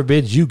God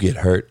forbid you get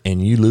hurt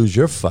and you lose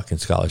your fucking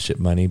scholarship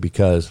money,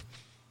 because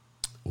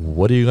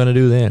what are you going to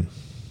do then?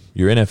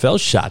 Your NFL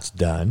shot's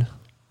done.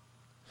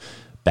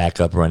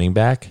 Backup running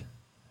back.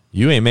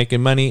 You ain't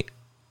making money.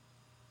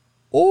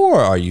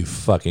 Or are you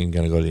fucking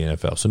going to go to the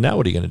NFL? So now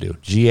what are you going to do?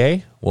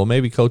 GA? Well,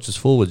 maybe coach is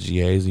full with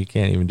GAs. You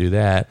can't even do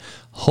that.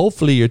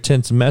 Hopefully your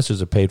 10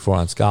 semesters are paid for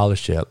on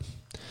scholarship.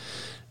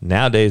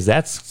 Nowadays,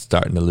 that's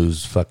starting to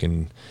lose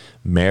fucking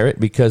merit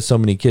because so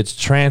many kids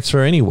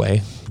transfer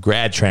anyway.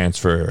 Grad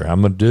transfer.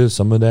 I'm going to do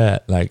some of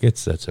that. Like,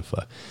 it's such a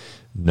fuck.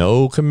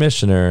 No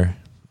commissioner,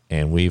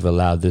 and we've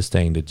allowed this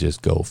thing to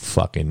just go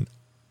fucking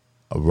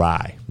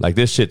awry. Like,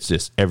 this shit's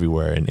just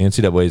everywhere. And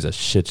NCAA is a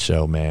shit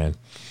show, man.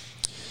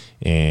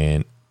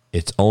 And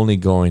it's only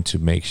going to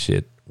make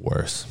shit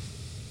worse.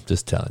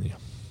 Just telling you.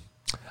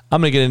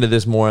 I'm going to get into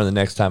this more the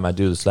next time I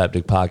do the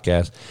Slapdick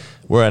podcast.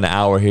 We're an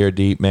hour here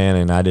deep, man,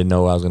 and I didn't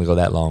know I was going to go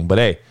that long. But,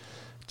 hey,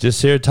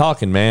 just here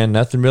talking, man.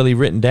 Nothing really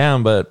written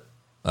down but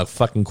a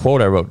fucking quote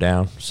I wrote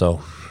down. So,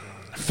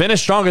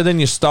 finish stronger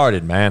than you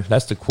started, man.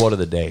 That's the quote of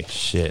the day.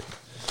 Shit.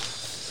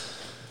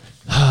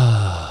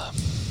 And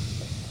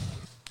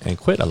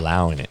quit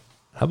allowing it.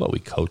 How about we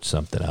coach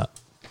something up?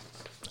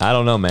 I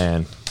don't know,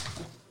 man.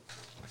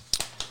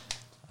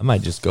 I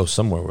might just go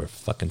somewhere where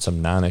fucking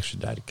some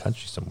non-extradited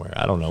country somewhere.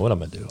 I don't know what I'm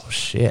going to do. Oh,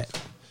 shit.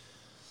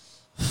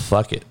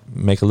 Fuck it.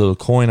 Make a little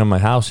coin on my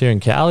house here in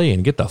Cali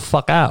and get the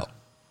fuck out.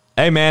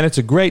 Hey, man, it's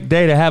a great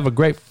day to have a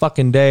great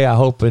fucking day. I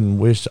hope and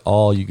wish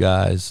all you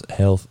guys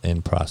health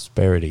and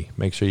prosperity.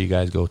 Make sure you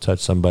guys go touch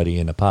somebody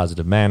in a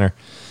positive manner.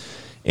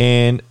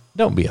 And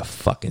don't be a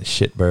fucking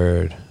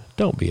shitbird.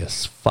 Don't be a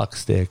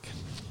fuckstick.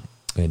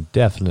 And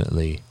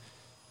definitely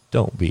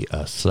don't be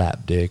a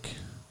slapdick.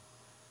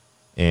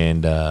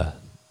 And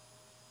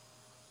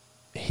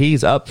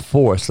he's up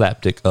for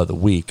Slapdick of the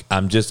Week.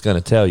 I'm just going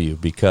to tell you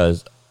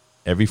because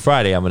every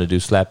Friday I'm going to do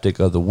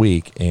Slapdick of the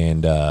Week.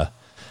 And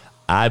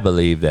I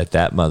believe that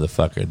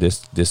motherfucker,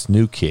 this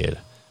new kid,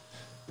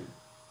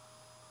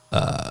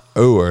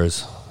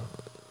 Ewers,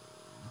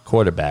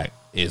 quarterback,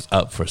 is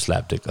up for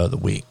Slapdick of the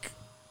Week.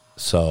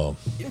 So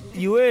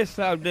you is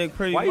Slapdick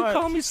pretty much. Why you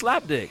call me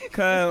Slapdick?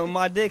 Because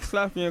my dick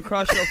slapped me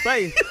across your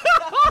face.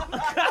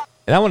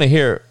 And I want to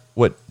hear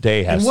what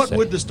Day has to say. And what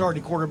would the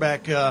starting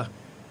quarterback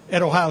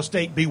at Ohio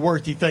State be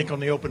worth, you think, on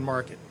the open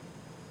market?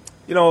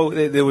 You know,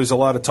 there was a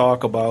lot of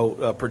talk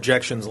about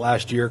projections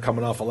last year,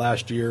 coming off of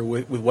last year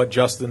with what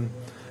Justin,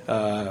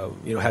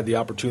 had the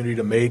opportunity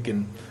to make,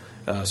 and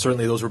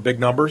certainly those were big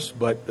numbers,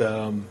 but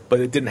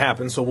it didn't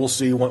happen. So we'll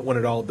see when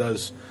it all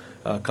does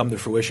come to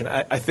fruition.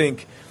 I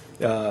think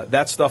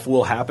that stuff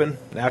will happen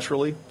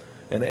naturally.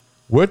 And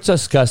we're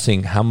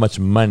discussing how much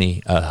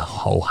money a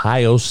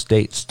Ohio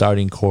State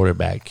starting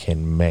quarterback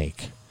can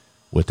make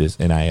with this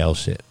NIL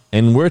shit,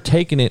 and we're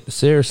taking it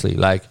seriously.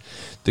 Like,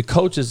 the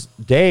coach's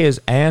Day is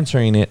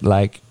answering it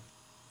like,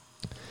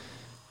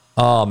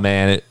 oh,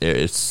 man,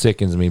 it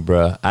sickens me,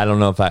 bro. I don't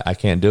know if I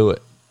can't do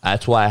it.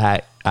 That's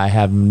why I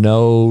have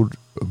no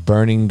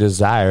burning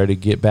desire to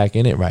get back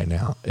in it right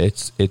now.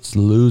 It's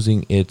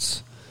losing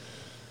its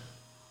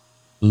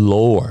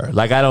lore.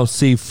 Like, I don't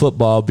see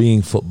football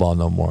being football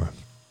no more.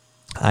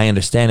 I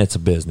understand it's a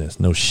business.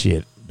 No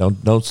shit.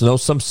 Don't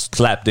some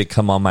slapdick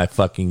come on my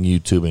fucking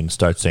YouTube and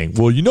start saying,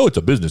 well, you know it's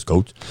a business,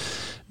 coach.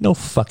 No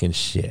fucking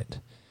shit.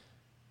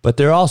 But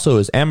there also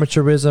is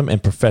amateurism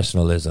and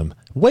professionalism.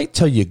 Wait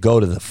till you go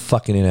to the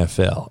fucking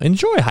NFL.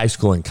 Enjoy high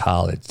school and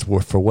college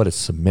for what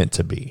it's meant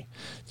to be.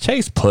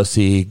 Chase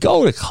pussy,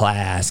 go to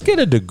class, get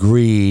a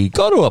degree,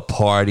 go to a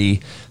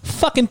party,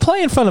 fucking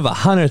play in front of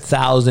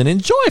 100,000.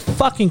 Enjoy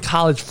fucking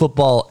college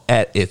football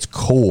at its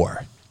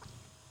core.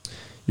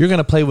 You're going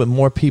to play with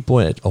more people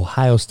at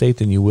Ohio State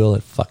than you will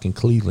at fucking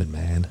Cleveland,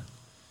 man.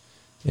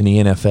 In the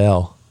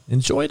NFL.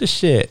 Enjoy the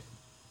shit.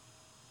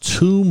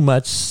 Too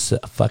much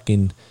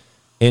fucking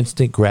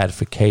instant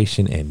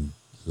gratification and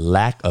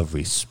lack of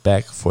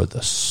respect for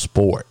the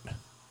sport.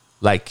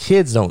 Like,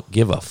 kids don't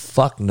give a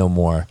fuck no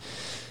more.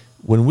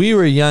 When we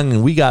were young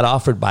and we got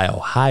offered by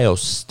Ohio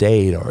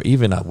State or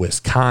even a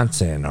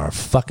Wisconsin or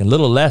fucking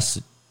little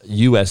less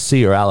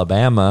USC or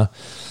Alabama,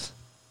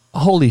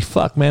 holy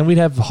fuck, man, we'd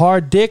have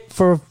hard dick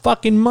for a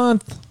fucking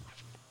month.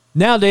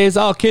 Nowadays,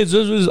 all kids,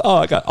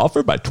 I got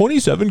offered by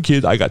 27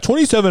 kids. I got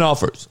 27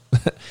 offers.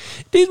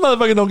 These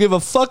motherfuckers don't give a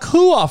fuck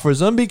who offers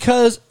them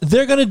because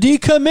they're going to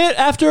decommit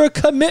after a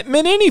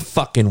commitment any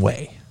fucking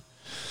way.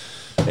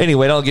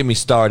 Anyway, don't get me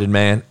started,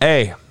 man.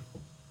 Hey,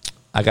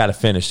 I got to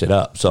finish it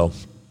up. So,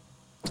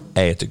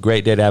 hey, it's a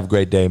great day to have a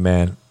great day,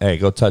 man. Hey,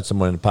 go touch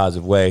someone in a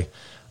positive way.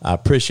 I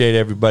appreciate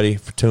everybody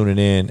for tuning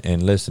in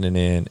and listening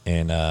in.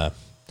 And,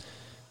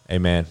 hey,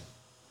 man.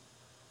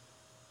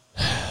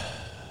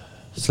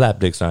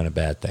 Slapdicks aren't a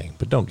bad thing,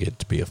 but don't get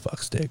to be a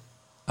fuckstick.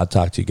 I'll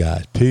talk to you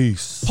guys.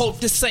 Peace. Hope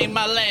this ain't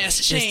my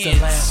last chance. It's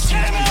the last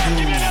chance for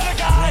you.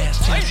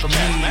 Last chance for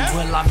me.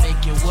 Will I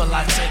make it? Will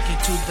I take it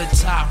to the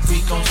top?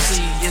 We gon'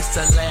 see. It's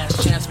the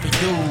last chance for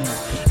you.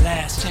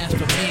 Last chance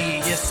for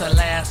me. It's the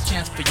last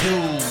chance for you.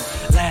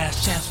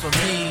 Last chance for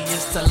me.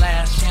 It's the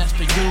last chance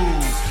for you.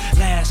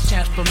 Last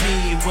chance for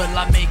me. Will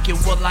I make it?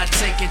 Will I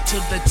take it to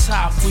the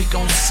top? We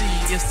gon'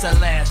 see. It's the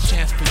last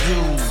chance for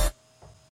you.